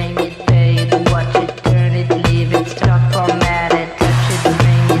it, bring it, pay it, watch it, turn it, leave it, start, format it, touch it,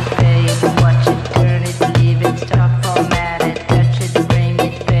 bring it, pay it, watch it, turn it, leave it, start, format it, touch it, bring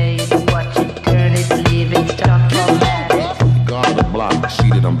it, pay it, watch it, turn it, leave it, start, format it. God of the block,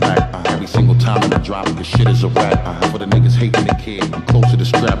 cheated, I'm back. Every single time that I drop, cause shit is a rap. For the niggas hating the kid, I'm close to the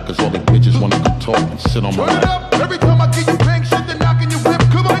strap, cause all they bitches wanna come talk and sit on my turn it lap. up. Every time I get you bang shit, they're knocking your whip.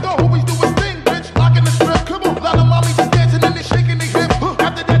 Come on, nigga, always do his thing, bitch, locking the strip. Come on, lot of mommies is dancing and they shaking their hip.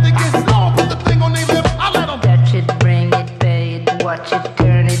 After that, they get low, put the thing on their lip. I let them Touch it, bring it, pay it, watch it,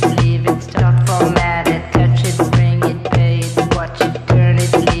 turn it, leave it, start, format it, touch it, bring it, pay it, watch it, turn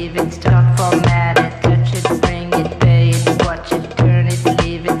it, leave it, start, format it, touch it, bring it, pay it, watch it, turn it,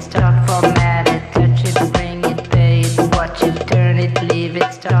 leave it, start, format it, touch it, bring it, pay it, watch it, turn it, leave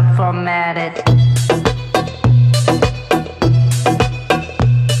it, start, format it.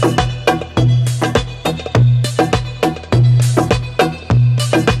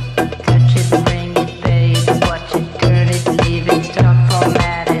 Touch it, bring it, pay it, watch it, turn it, leave it, start,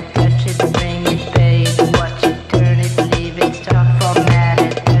 format it, touch it, bring it, pay it, watch it, turn it, leave it, start, format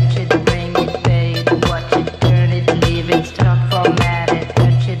it, touch it, bring it, pay it, watch it, turn it, leave it, start, format it,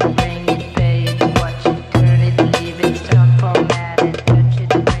 touch it, bring it, pay it, watch it, turn it, leave it, start, format it, touch it,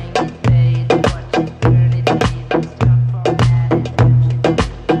 bring it, pay it, watch it, turn it, leave it, start, format it, touch it.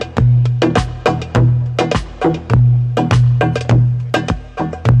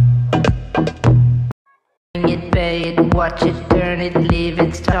 Bring it, pay it, watch it, turn it, leave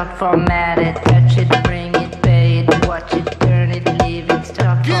it, start, format it, touch it, bring it, pay it, watch it, turn it, leave it,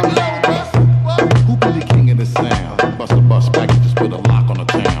 start, get low, format it. bruh. Who be the king of the sound? Bust a bus packages with a lock on the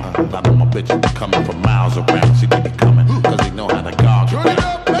town. I know my bitches be coming from miles around. See, they be coming, cause they know how to gouge Turn it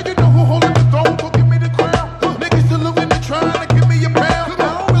up, now you know who holding the throne, so give me the crown. Niggas still in the trying to give me a pound.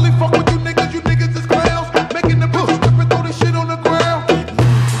 I don't really fuck with you niggas is clowns. Making the bitch strip and throw this shit on the ground.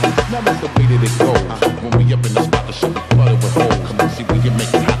 Now that's the way that it goes. When we up in the spot, the shit be flooded with holes. Come on, see, we can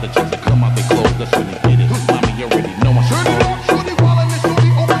make it hot, the chicks that come out they clothes. That's when they get it. Mommy, you already know my Turn it up, shorty wildin' and shorty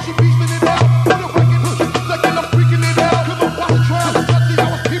open, she beastin' it out. For the record, just a second, I'm freaking it out. Cause I'm watching trial, the judge, I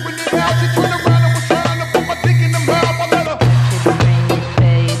was peeping it out. She turned around and was trying to put my dick in the mouth. I let her Touch it, bring it,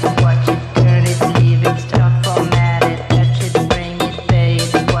 pay it, watch it, turn it, leave it, start, format it, touch it, bring it, pay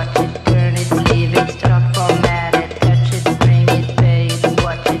it, watch it, turn it, leave it, start, format it, touch it, bring it, pay it,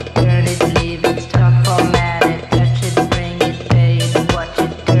 watch it, turn it, leave it, start, format it, touch it, bring it, pay it, watch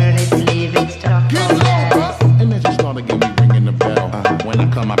it, turn it, leave it, start, get low, format it. bruh. And then she started get me ringing the bell. When I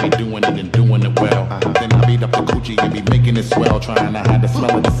come, I be doing it and doing it well. Then I beat up the coochie and be making it swell, trying to hide the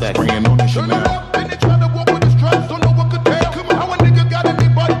smell of the sex. Spraying on the Turn it Chanel. up, then they try to walk with the struts, don't know what could tell. Come on, how a nigga got in their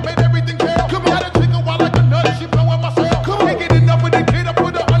butt, made everything tell. Come on, gotta take a while like a nut, she blowing my cell. Come on, can't get enough of the kid, I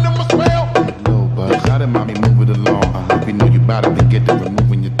put her under my spell. Low buzz, how did mommy move it along? If you know you bout it, then get to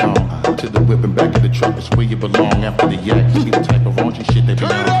removing your thong. To the whip and back of the truck is where you belong. After the yak, you be the type of raunchy shit they be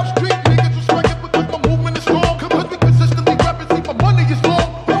Turn it on. up, street niggas respect it because my movement is strong. Come on, we consistently rapping, see my money is long.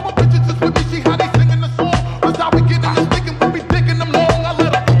 All my bitches is with me, see how they singing the song. That's how we get in this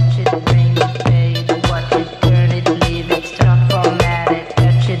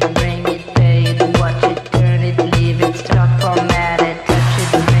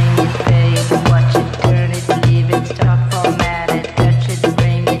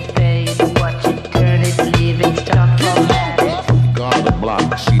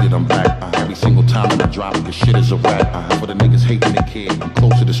cause shit is a rap. For the niggas hating the kid, I'm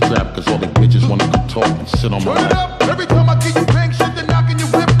close to the strap, cause all they bitches wanna come talk and sit on my Turn it lap. up. Every time I give you bang shit, they're knocking your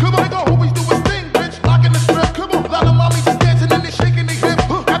whip. Come on, nigga, always do his thing, bitch. Locking the strip. Come on, lot of mommies just dancing and they shaking their hip.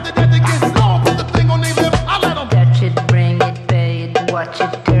 After that, they get low, put the thing on their lip. I let them. Touch it, bring it, pay it, watch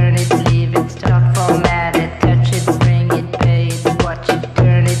it, turn it, leave it, start, format it. Touch it, bring it, pay it, watch it,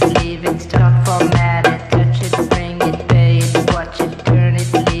 turn it, leave it, start, format it. Touch it, bring it, pay it, watch it, turn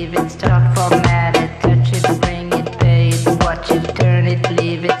it, leave it, start, format it. Touch it, bring it, pay it, watch it, turn it,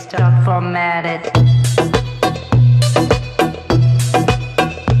 leave it, start, format it.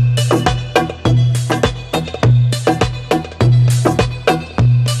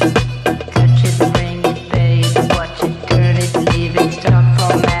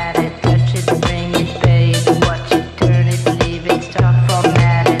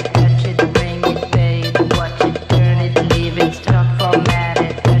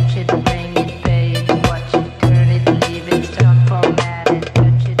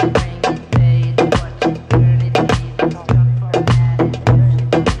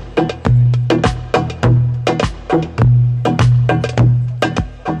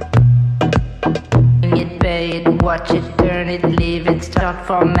 Watch it, turn it, leave it, start,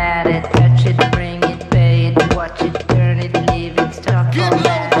 format it. Touch it, bring it, pay it. Watch it, turn it, leave it, start, Get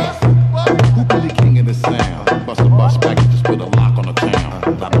format low, it. bus. Who be the king of the sound? Bust a bus back and just put a lock on the town.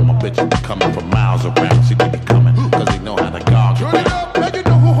 I know my bitches be coming from miles around. See, they be coming, cause they know how to gouge Turn it around. up. Now you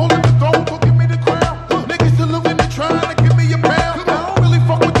know who holding the throne, so give me the crown. Niggas saluting and trying to give me a pound. I don't really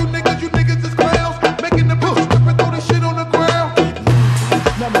fuck with you niggas is clowns. Making the bitches strip and throw this shit on the ground.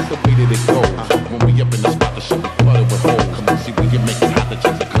 Now that's the way that it goes. When we up in the spot, the shit be flooded with holes. Come on, see, we can make it hot. The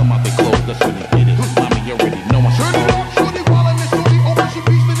chicks that come out they clothes. That's when they get it. Mommy, you already know I'm Turn it supposed. up. Shorty wildin' and shorty open, she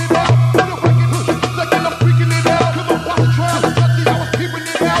beastin' it out. Put a record, just a second, I'm freaking it out. Cause I'm watching trying to touch it, I was peeping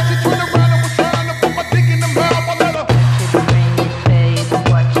it out. She turned around and was trying to put my dick in the mouth. I let her. Touch it, bring it, pay it.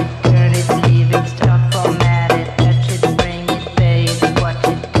 Watch it, turn it, leave it, start, format it. Touch it, bring it, pay it. Watch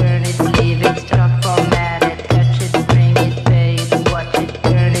it, turn it, leave it, start, format it. Touch it, bring it, pay it. Watch it,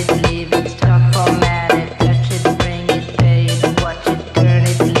 turn it, leave it, start, format it. Touch it, bring it, pay it. Watch it, turn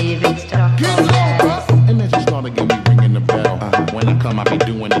it, leave it, start, Get low, format it. bus. And then she started get me ringing the bell. When I come, I be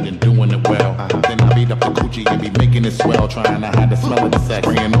doing it and doing it well. Then I beat up the coochie and be making it swell. Trying to hide the smell of the sex.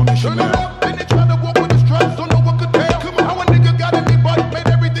 Bringing on the Turn it Chanel. up. And they try to walk with his dress, so no one could tell. Come on, how a nigga got in me butt, made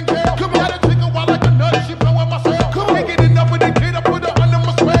everything tell. Come on, got a chick a while like a nut, she blowing my cell. Come on, can't get enough of the kid, I put her under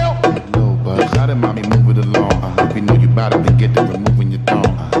my spell. Low buzz. How did mommy move it along? If you know you bout it, then get to removing your thong.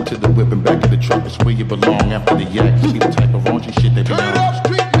 To the whip and back of the truck, it's where you belong. After the yak, be the type of raunchy shit they be Turn it on. up,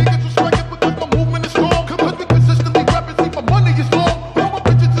 street niggas respect it because my movement is strong. Cause we consistently rapping, see my money is long. All my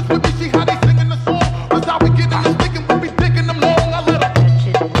bitches is with me, see how they singing the song. That's how we get in the stick and we be thinking them long. I let her. Touch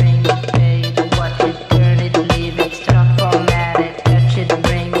it, bring it, pay it. Watch it, turn it, leave it, start, format it. Touch it,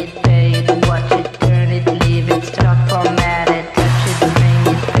 bring it, pay it. Watch it, turn it, leave it, start, format it. Touch it, bring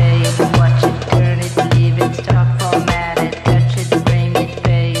it, pay it. Watch it, turn it, leave it, start, format it. Touch it, bring it,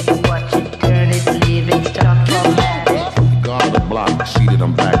 pay it. Watch it, turn it, leave it, start, Get low, format it. bus. God of the block, see that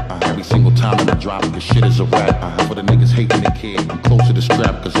I'm back. Every single time that I drop, cause shit is a rap. For the niggas hating the kid, I'm close to the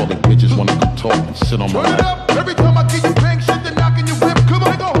strap, cause all they bitches wanna come talk and sit on my Turn it lap. up. Every time I give you bang shit, they're knocking your whip. Come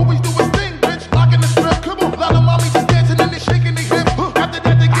on, nigga, always do his thing, bitch. Locking the strip. Come on, lot of mommies just dancing and they shaking their hip. After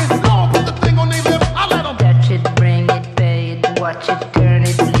that, they get low, put the thing on their lip. I let them. Touch it, bring it, pay it. Watch it, turn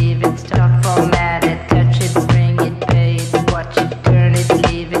it, leave it, start, format it. Touch it, bring it, pay it. Watch it, turn it,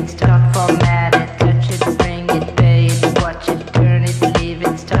 leave it, start, format it. Touch it, bring it, pay it. Watch it, turn it, leave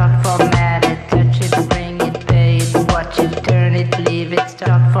it, start, format it. Touch it, bring it, pay it. Watch it, turn it, leave it,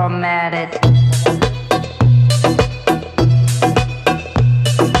 start, format it. Touch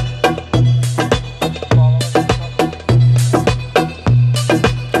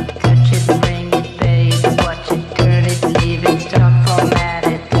it, bring it, pay it. Watch it, turn it, leave it, start, format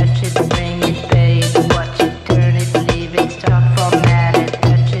it. Touch it, bring it, pay it. Watch it, turn it, leave it, start, format it.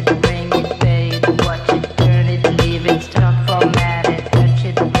 Touch it, bring it, pay it. Watch it, turn it, leave it, start, format it. Touch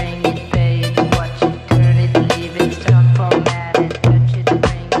it, bring it, pay it. Watch it, turn it, leave it, start, format it. Touch it,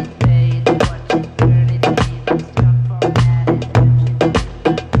 bring it, pay it. Watch it, turn it, leave it, start, format it.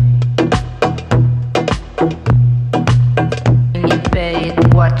 Bring it, pay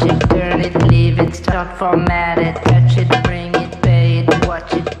it, watch it, turn it, leave it, start, format it. Touch it, bring it, pay it,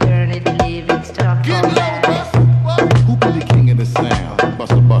 watch it, turn it, leave it, start, Get low, format it. bus. Who be the king of the sound?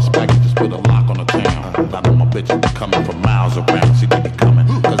 Bust a bus back and just put a lock on the town. I know my bitches be coming from miles around. See, they be coming,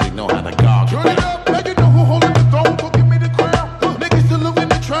 cause they know how to gouge Turn it around. up. Now you know who holding the throne, so give me the crown. Niggas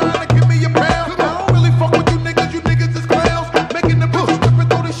saluting and trying to give me a pound. I don't really fuck with you niggas is clowns. Making the bitches strip and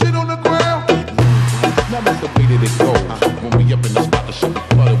throw this shit on the ground. Now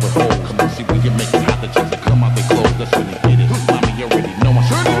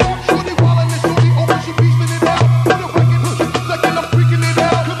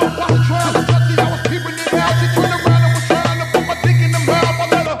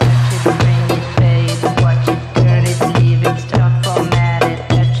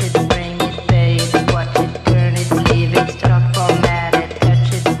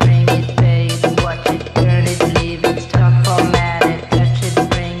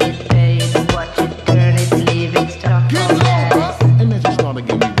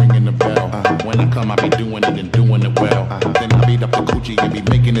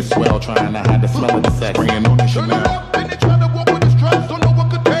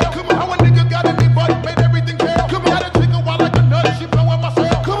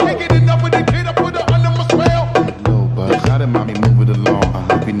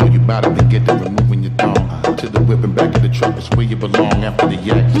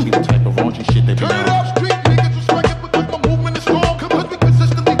yaks. Be the type of raunchy shit they be Turn it on. up, street niggas respect it because my movement is strong. Cause we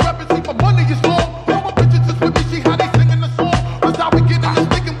consistently rapping, see my money is long. All my bitches is with me, see how they singing the song. That's how we get in the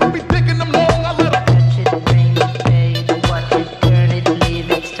stick and we be digging them long. I let 'em Touch it, bring it, pay it, watch it, turn it,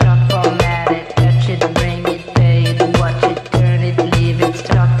 leave it, stop, format it. Touch it, bring it, pay it, watch it, turn it, leave it,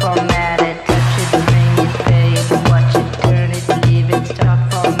 stop, format it. Touch it, bring it, pay it, watch it, turn it, leave it, stop,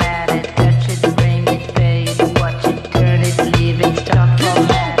 format it. Touch it, bring it, pay it, watch it, turn it, leave it, stop,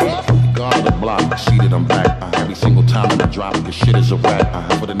 format it. Guard the block, seated, I'm back. Every single time that I drop, the shit is a rap.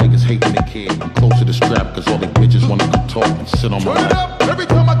 For the niggas hating the kid, I'm close to the strap, cause all they bitches wanna come talk and sit on my turn it lap. up. Every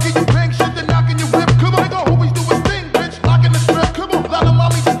time I get you bang shit, they knocking your whip. Come on, nigga, always do his thing, bitch. Locking the strip. Come on, lot of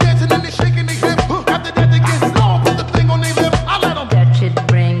mommies is dancing and they shaking their hip. After that, they get long, put the thing on their lip. I let 'em. Touch it,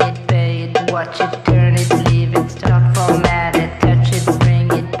 bring it, pay it, watch it, turn it, leave it, stop, format it. Touch it, bring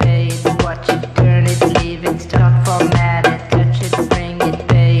it, pay it, watch it, turn it, leave it, stop, format it. Touch it, bring it,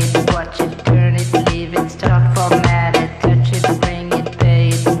 pay it, watch it, turn it, leave it, stop, format it. Touch it, bring it, pay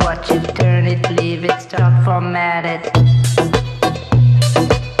it, watch it, turn it, leave it, stop, format it.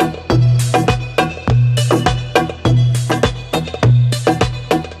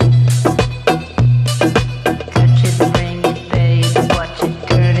 Touch it, bring it, pay it, watch it,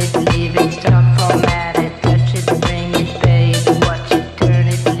 turn it, leave it, stop, format it. Touch it, bring it, pay it, watch it, turn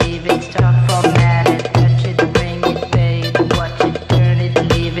it, leave it, stop, format it. Touch it, bring it, pay it, watch it, turn it,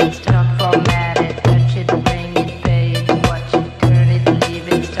 leave it, stop, format it. Touch it, bring it, pay it, watch it, turn it, leave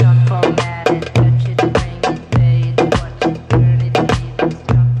it, stop, format it. Touch it, bring it, pay it, watch it, turn it, leave it,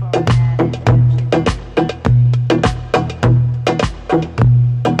 stop, format it.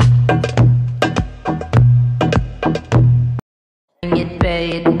 Bring it, pay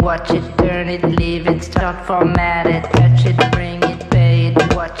it, watch it, turn it, leave it, stop, format it. Touch it, bring it, pay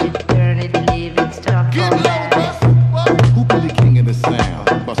it, watch it, turn it, leave it, stop, Get low, format it. bus. Who be the king of the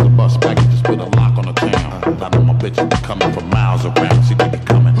sound? Bust a bus back and just put a lock on the town. I know my bitches be coming from miles around. See, they be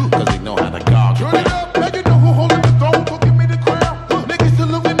coming, cause they know how to gouge Turn it around. up, now you know who holding the throne, so give me the crown. Niggas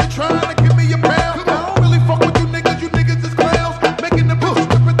saluting and trying to give me a pound. I don't really fuck with you niggas is clowns. Making the bitches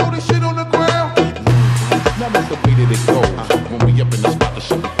strip and throw this shit on the ground. Now that's the way that it goes. When we up in the spot, the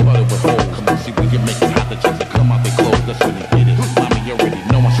shit be flooded with holes. Come on, see, we can make it hot. The chicks that come out they clothes. That's when they get it. Mommy, you already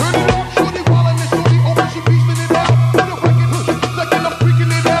know I'm Turn it supposed. up, shorty wildin' and shorty open, she beastin' it out. Put a record, second I'm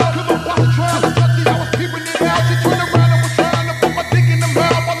freaking it out. Cause I'm watching trying to touch it, I was peeping it out. She turned around and was trying to put my dick in the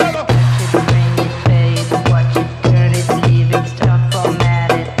mouth. I let her. Touch it, bring it, pay it, watch it, turn it, leave it, stop, format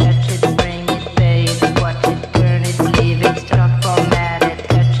it. Touch it, bring it, pay it, watch it, turn it, leave it, stop, format it.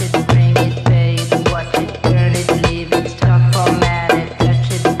 Touch it, bring it, pay it, watch it, turn it, leave it, stop, format it. Touch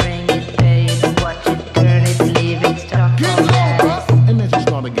it, bring it, pay it, watch it, turn it, leave it, stop, Get low, format it. bus. And then she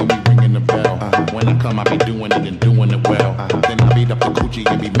started getting me ringing the bell. When I come, I be doing it and doing it well. Then I beat up the coochie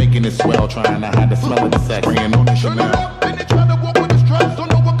and be making it swell. Trying to hide the smell of the sex. Bringing on the Turn it Chanel. up, and they try to walk with his drugs, so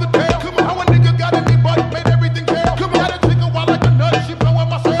no one could tell. Come on, how a nigga got in me butt, made everything tell. Come on, got a chick a while like a nut, she blowing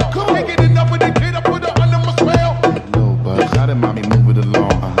my cell. Come on, get enough of the kid, I put her under my spell. Low buzz. How did mommy move it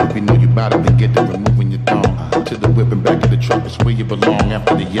along? If you know you bout it, then get to removing your thong. To the whip and back of the truck, it's where you belong.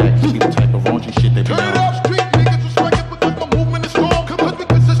 After the yak, be the type of raunchy shit they be Turn it on. up, street niggas respect it because my movement is strong. Cause we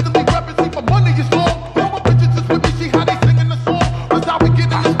consistently rapping, see my money is long. All my bitches is with me, see how they singing the song. That's how we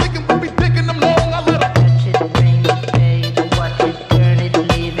get in the stick and we be digging them long. I let 'em. Touch it, bring it, pay it, watch it, turn it,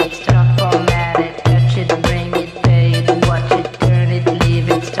 leave it, stop, format it. Touch it, bring it, pay it, watch it, turn it, leave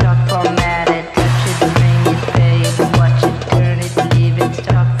it, stop, format it. Touch it, bring it, pay it, watch it, turn it, leave it,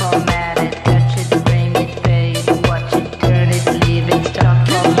 stop, format it. Touch it, bring it, pay it, watch it, turn it, leave it, stop,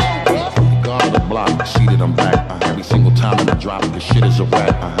 format it. Guard the block, seated, I'm back. Every single time that I drop, the shit is a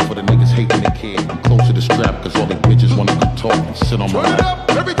rap. For the niggas hating the kid, I'm close to the strap, cause all they bitches wanna come talk and sit on my Turn it lap.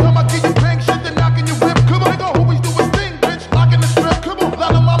 up, every time I get you bang shit, they knocking your whip. Come on, nigga, always do his thing, bitch. Locking the strip. Come on,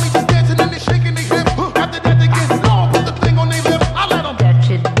 lot of mommies is dancing and they shaking their hip. After that, they get long, put the thing on their lip. I let 'em. Touch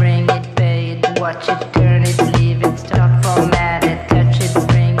it, bring it, pay it, watch it, turn it, leave it, stop, format it. Touch it,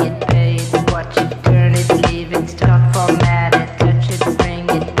 bring it, pay it, watch it, turn it, leave it, stop, format it. Touch it, bring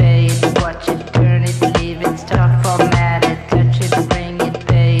it, pay it, watch it, turn it, leave it, stop, format it. Touch it, bring it,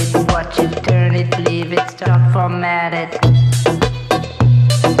 pay it, watch it, turn it, leave it, stop, format it.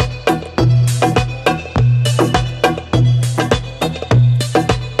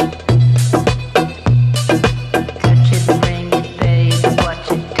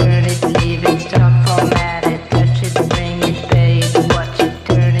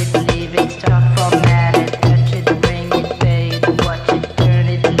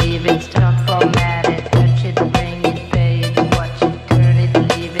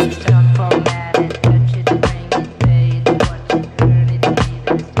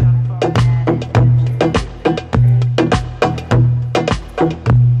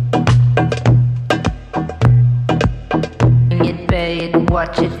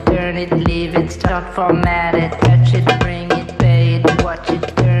 format it, touch it, bring it, pay it, watch it,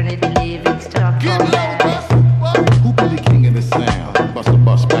 turn it, leave it, stop, format it. Who be the king of the sound? Bust a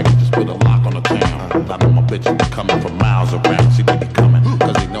bus back and just put a lock on the town. I know my bitches be coming from miles around. See, they be coming,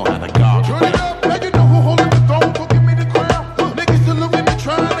 cause they know how to gouge Turn it up, now you know who holding the throne, so give me the crown. Niggas still looking and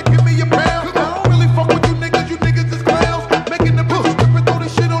trying to give me a pound. I don't really fuck with you niggas is clowns. Making the bitches strip and throw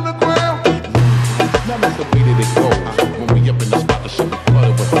this shit on the ground. Now that's the way that it goes. When we up in the spot, the shit be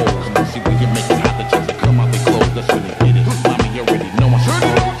flooded with holes. See, we can make it hot, the chicks that come out they clothes. That's when they hit it. Mommy, you already know I'm Turn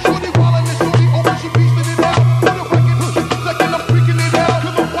it up, shorty wildin' and shorty open, she beastin' it out. For the record, just a second, I'm freaking it out.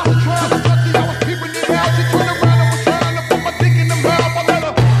 Cause I wasn't trying to touch it, I was peeping it out. She turned around and was trying to put my dick in the mouth. I let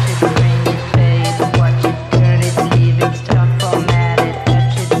her Bring it, pay it, watch it, turn it, leave it, stop, format it,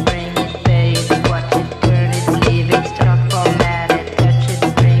 touch it, bring it, pay it, watch it, turn it, leave it, stop, format it, touch it,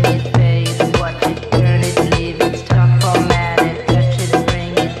 bring it, pay it, watch it, turn it, leave it, stop, format it, touch it,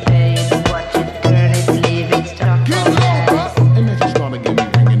 bring it, pay it, watch it, turn it, leave it, stop, get format low, it. bruh. And then she started get me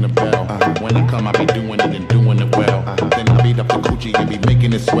ringing the bell. When I come, I be doing it and doing it well. Then I beat up the coochie and be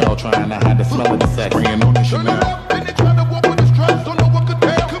making it swell. Trying to hide the smell of the sex. Bringing on the Turn it Chanel. up, and they try to walk with the straps, don't know what could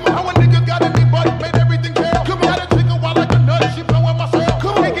tell. Come on, how a nigga got in me butt, made everything tell. Come on, had a chicken wild like a nut, she blowing my cell.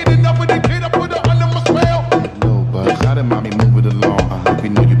 Come on, ain't get enough of the kid, I put her under my spell. Low buzz. How did mommy move it along? If you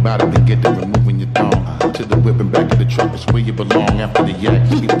know you bout it, then get to removing your thong. To the whip and back to the truck, it's where you belong. After the yak,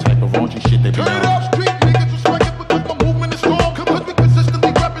 see the type of raunchy shit they be Turn it on. up, street niggas respect it because my movement is strong. Cause we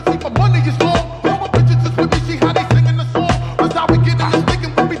consistently rapping, see my money is long. All my bitches is with me, see how they singing the song. That's how we get in this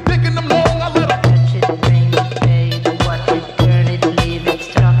thinking, we be thinking them long. I let her Touch it, bring it, pay it, watch it, turn it, leave it,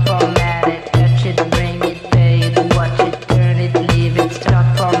 stop, format it, touch it, bring it, pay it, watch it, turn it, leave it, stop,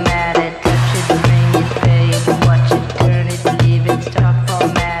 format it, touch it, bring it, pay it, watch it, turn it, leave it, stop,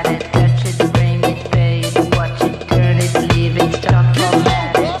 format it, touch it, bring it, pay it, watch it, turn it, leave it, stop,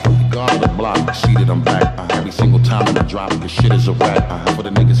 format it. The guard of the block, see that I'm back. Every single time that I drop, cause shit is a rap. For the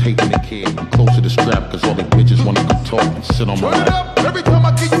niggas hating the kid, I'm close to the strap. Cause all they bitches wanna come talk and sit on my turn it lap. up. Every time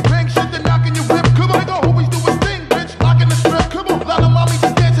I give you bang shit, they're knocking your whip. Come on, nigga, always do his thing, bitch. Locking the strip. Come on, lot of mommies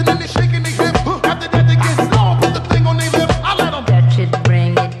just dancing and they shaking their hip. After that, they get slow, put the thing on their lip. I let them. Touch it,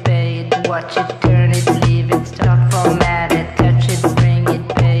 bring it, pay it, watch it, turn it, leave it, stop, format it, touch it, bring it,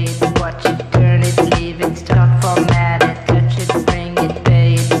 pay it, watch it, turn it, leave it, stop, format it, touch it, bring it,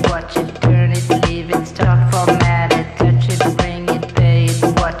 pay it, watch it, turn it, leave it, stop, format it, touch it, bring it, pay it,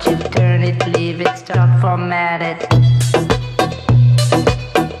 watch it, turn it, leave it, stop, format it.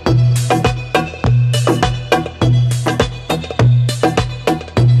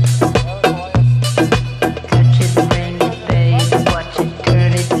 Touch it, bring it, pay it, watch it,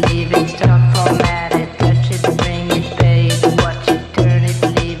 turn it, leave it, stop, format it. Touch it, bring it, pay it, watch it, turn it,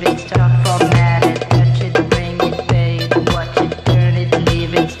 leave it, stop, format it. Touch it, bring it, pay it, watch it, turn it,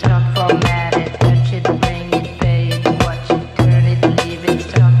 leave it, stop, format it. Touch it, bring it, pay it, watch it, turn it, leave it,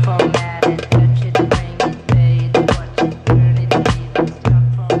 stop, format it. Touch it, bring it, pay it, watch it, turn it, leave it, stop,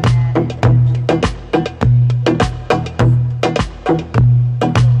 format it.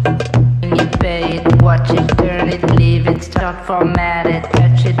 Bring it, pay it, watch it, turn it, leave it, stop, format it.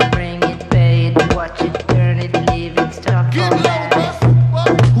 Touch it, bring it, pay it, watch it, turn it, leave it, stop, Get low, format it.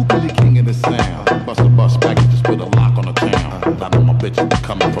 bruh. Who be the king of the sound? Bust a bus back and just put a lock on the town. I know my bitches be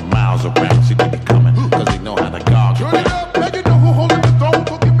coming from miles around. See, they be coming, cause they know how to gouge. Turn it up, now you know who holding the throne,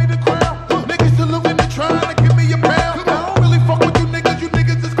 so give me the crown. Niggas still looking and trying to give me a pound. I don't really fuck with you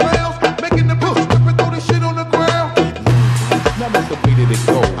niggas is clowns. Making the bitches strip and throw this shit on the ground. Now that's the way that it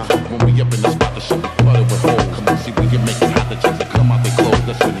goes. When we up in the spot, the shit be flooded with holes. See, we can make it hot, the chicks that come out they clothes.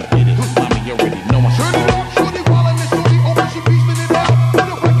 That's when they hit it. Mommy, you already know I'm Turn it up, shorty wildin' and shorty open, she beastin' it out. For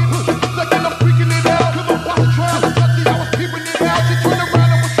the record, just a second, I'm freaking it out. Cause I wasn't trying to touch it, I was peeping it out. She turned around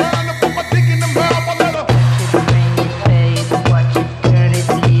and was trying to put my dick in the mouth. I let her. Touch it, bring it, pay it, watch it, turn it,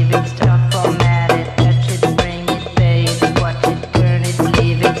 leave it, stop, format it. Touch it, bring it, pay it, watch it, turn it,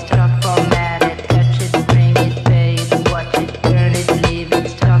 leave it, stop, format it. Touch it, bring it, pay it, watch it, turn it, leave it,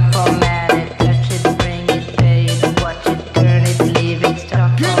 stop, format it. Touch it, bring it, pay it, watch it, turn it, leave it,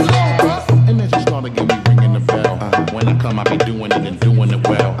 stop, Get format low, it. bruh. And then she started get me ringing the bell. When I come, I be doing it and doing it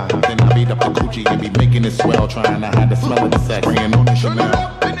well. Then I beat up the coochie and be making it swell. Trying to hide the smell of the sex. Bringing on the Turn it Chanel.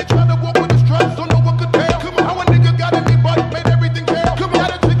 up, and they try to walk with the straps, don't know what could tell. Come on, how a nigga got in me butt, made everything tell. Come on,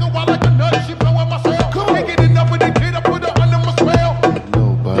 had a chicken wild like a nut, she blowing my cell. Come on, ain't get enough of the kid, I put her under my spell.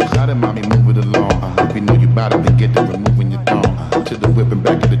 Low buzz. How did mommy move it along? If you know you bout it, then get to removing your thong. To the whip and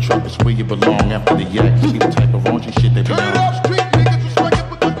back to the truck, it's where you belong. After the yak, see the type of raunchy shit they be Turn it on. up, street niggas respect it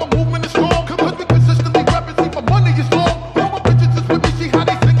because my movement is strong. Cause we consistently rapping, see my money is long. All my bitches is with me, see how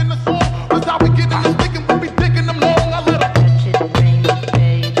they singing the song. That's how we get in this thinking, we be thinking them long. I let her. Touch it, bring it,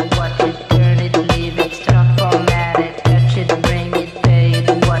 pay it, watch it, turn it, leave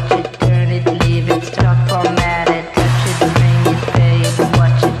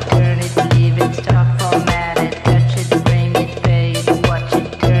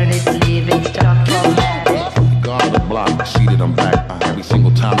Every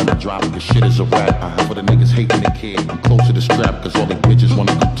single time that I drop it, cause shit is a rap. For the niggas hating the kid, I'm close to the strap, cause all they bitches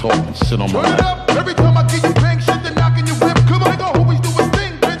wanna come talk and sit on my Turn it lap. up. Every time I give you bang shit, they're knocking your whip. Come on, nigga, always do his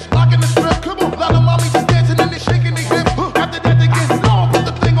thing, bitch. Locking the strip. Come on, lot of mommies just dancing and they shaking their hip. After that, they get low, put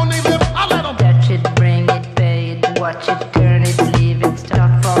the thing on their lip. I let them Touch it, bring it, pay it, watch it, turn it, leave it,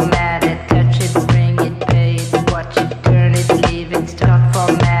 start, format it. Touch it, bring it, pay it, watch it, turn it, leave it, start,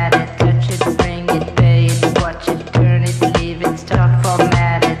 format it. Touch it, bring it, pay it, watch it, turn it, leave it, start,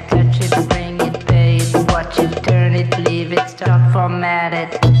 format it. Touch it, bring it, pay it, watch it, turn it, leave it, start, format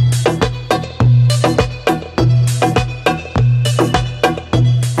it.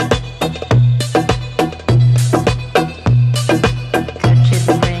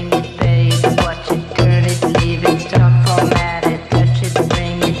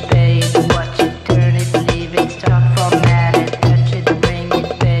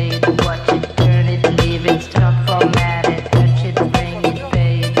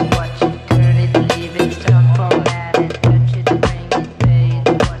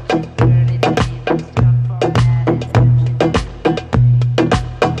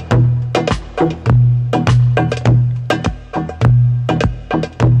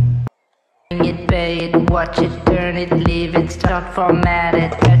 Watch it, turn it, leave it, start, format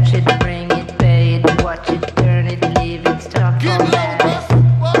it. Touch it, bring it, pay it. Watch it, turn it, leave it, start, get low, format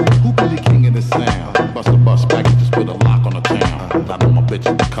it. bust. Who be the king of the sound? Bust a bus packages, put a lock on the town. I know my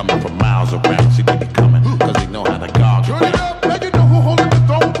bitches be coming from miles around. See, they be coming, cause they know how to gouge Turn it around. up. Now you know who holding the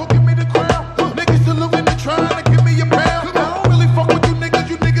throne, so give me the crown. Niggas saluting and trying to give me a pound. I don't really fuck with you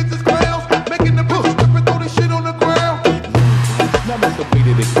niggas is clowns. Making the bitches strip and throw this shit on the ground. Now that's the way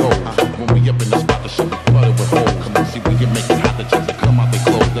that it goes. When we up in the spot, the shit be flooded with holes. Come on, see, we can make it hot. The chicks that come out their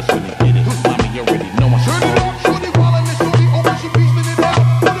clothes. That's when they get it. Mommy, you already know I'm Turn it up. Shorty wildin' and shorty open, she beastin' it out.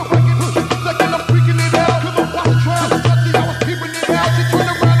 Put a record, just a second, I'm freaking it out. Cause I wasn't trying to touch it, I was peeping it out. She turned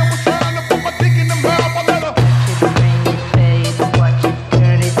around and was trying to put my dick in the mouth. I let her. Touch it, bring it, pay it. Watch it,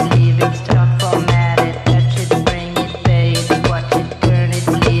 turn it, leave it, start, format it. Touch it, bring it, pay it. Watch it, turn it,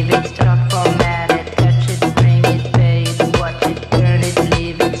 leave it, start, format it. Touch it, bring it, pay it. Watch it, turn it,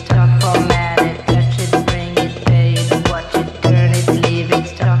 leave it, start, format it. Touch it, bring it, pay it. Watch it, turn it, leave it,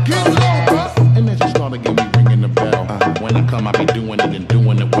 start, Get format low, it. bust. And then she started getting me ringing the bell. When I come, I be doing it and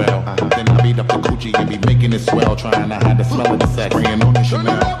doing it well. Then I beat up the coochie and be making it swell. Trying to hide the smell of the sex. Bringing on the Turn it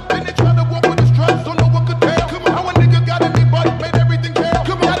Chanel. up. And they try to walk with the straps, don't know what could tell. Come on, how a nigga got in me butt, made everything tell.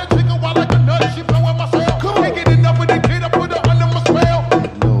 Come on, had a chicken wild like a nut, she blowing my cell. Come on, ain't get enough of the kid, I put her under my spell.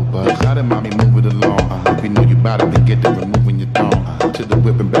 No, but how did mommy move it along? If you know you bout it, then get to removing your thong. To the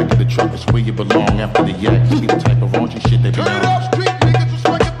whip and back of the truck, it's where you belong. After the yak, see the type of raunchy shit they be Turn it on. up, street niggas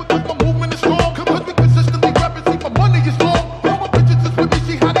respect it because my movement is strong. Cause we consistently rapping, see my money is long. All my bitches is with me,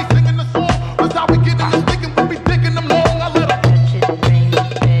 see how they singing the song. That's how we get in this thinking, we be digging them long. I let her. Touch it, bring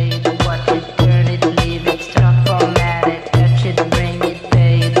it, pay it. Watch it, turn it, leave it, start, format it. Touch it, bring it,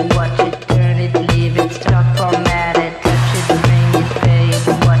 pay it. Watch it, turn it, leave it, start, format it. Touch it, bring it, pay it.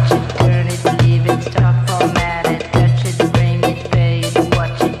 Watch it, turn it, leave it, start, format it. Touch it, bring it, pay it.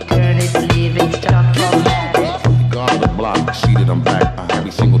 Watch it, turn it, leave it, start, Get format low, it. bust. The guard of the block, see that I'm back.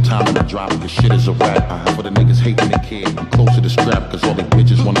 Every single time that I drop it, cause shit is a rap. For the niggas hating the kid, I'm close to the strap, cause all they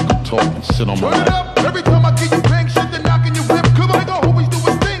bitches wanna come talk and sit on my Turn it lap. up. Every time I give you bang shit, they're knocking your whip. Come on, nigga, always do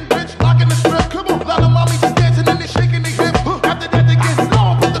his thing, bitch. Locking the strip. Come on, lot of mommies just dancing and they shaking their hip. After that, they get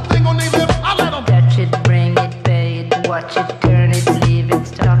low, put the thing on their lip. I let them. Touch it, bring it, pay it. Watch it, turn it, leave it,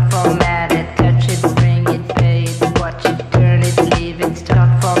 start, format it. Touch it, bring it, pay it. Watch it, turn it, leave it,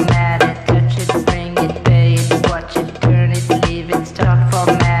 start, format it. Touch it, bring it, pay it. Watch it, turn it, leave it, start,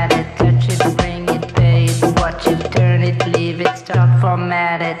 format it. Touch it, bring it, pay it. Watch it, turn it, leave it, start,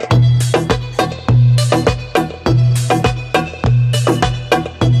 format it. Touch it, bring it, pay it. Watch it, turn it,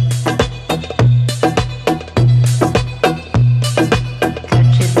 leave it, start, format it.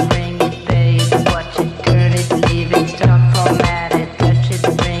 Touch it, bring it, pay it. Watch it, turn it, leave it, start, format it. Touch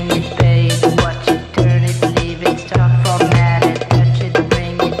it, bring it, pay it. Watch it, turn it, leave it, start, format it. Touch it,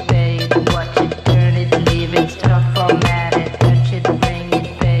 bring it, pay it. Watch it, turn it, leave it, start, format it. Touch it, bring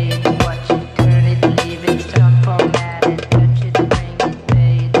it, pay it.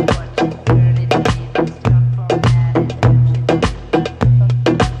 Watch it, turn it, leave it, start, format it.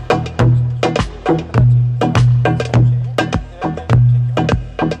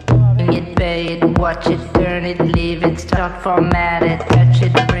 Bring it, pay it, watch it, turn it, leave it, start, format it.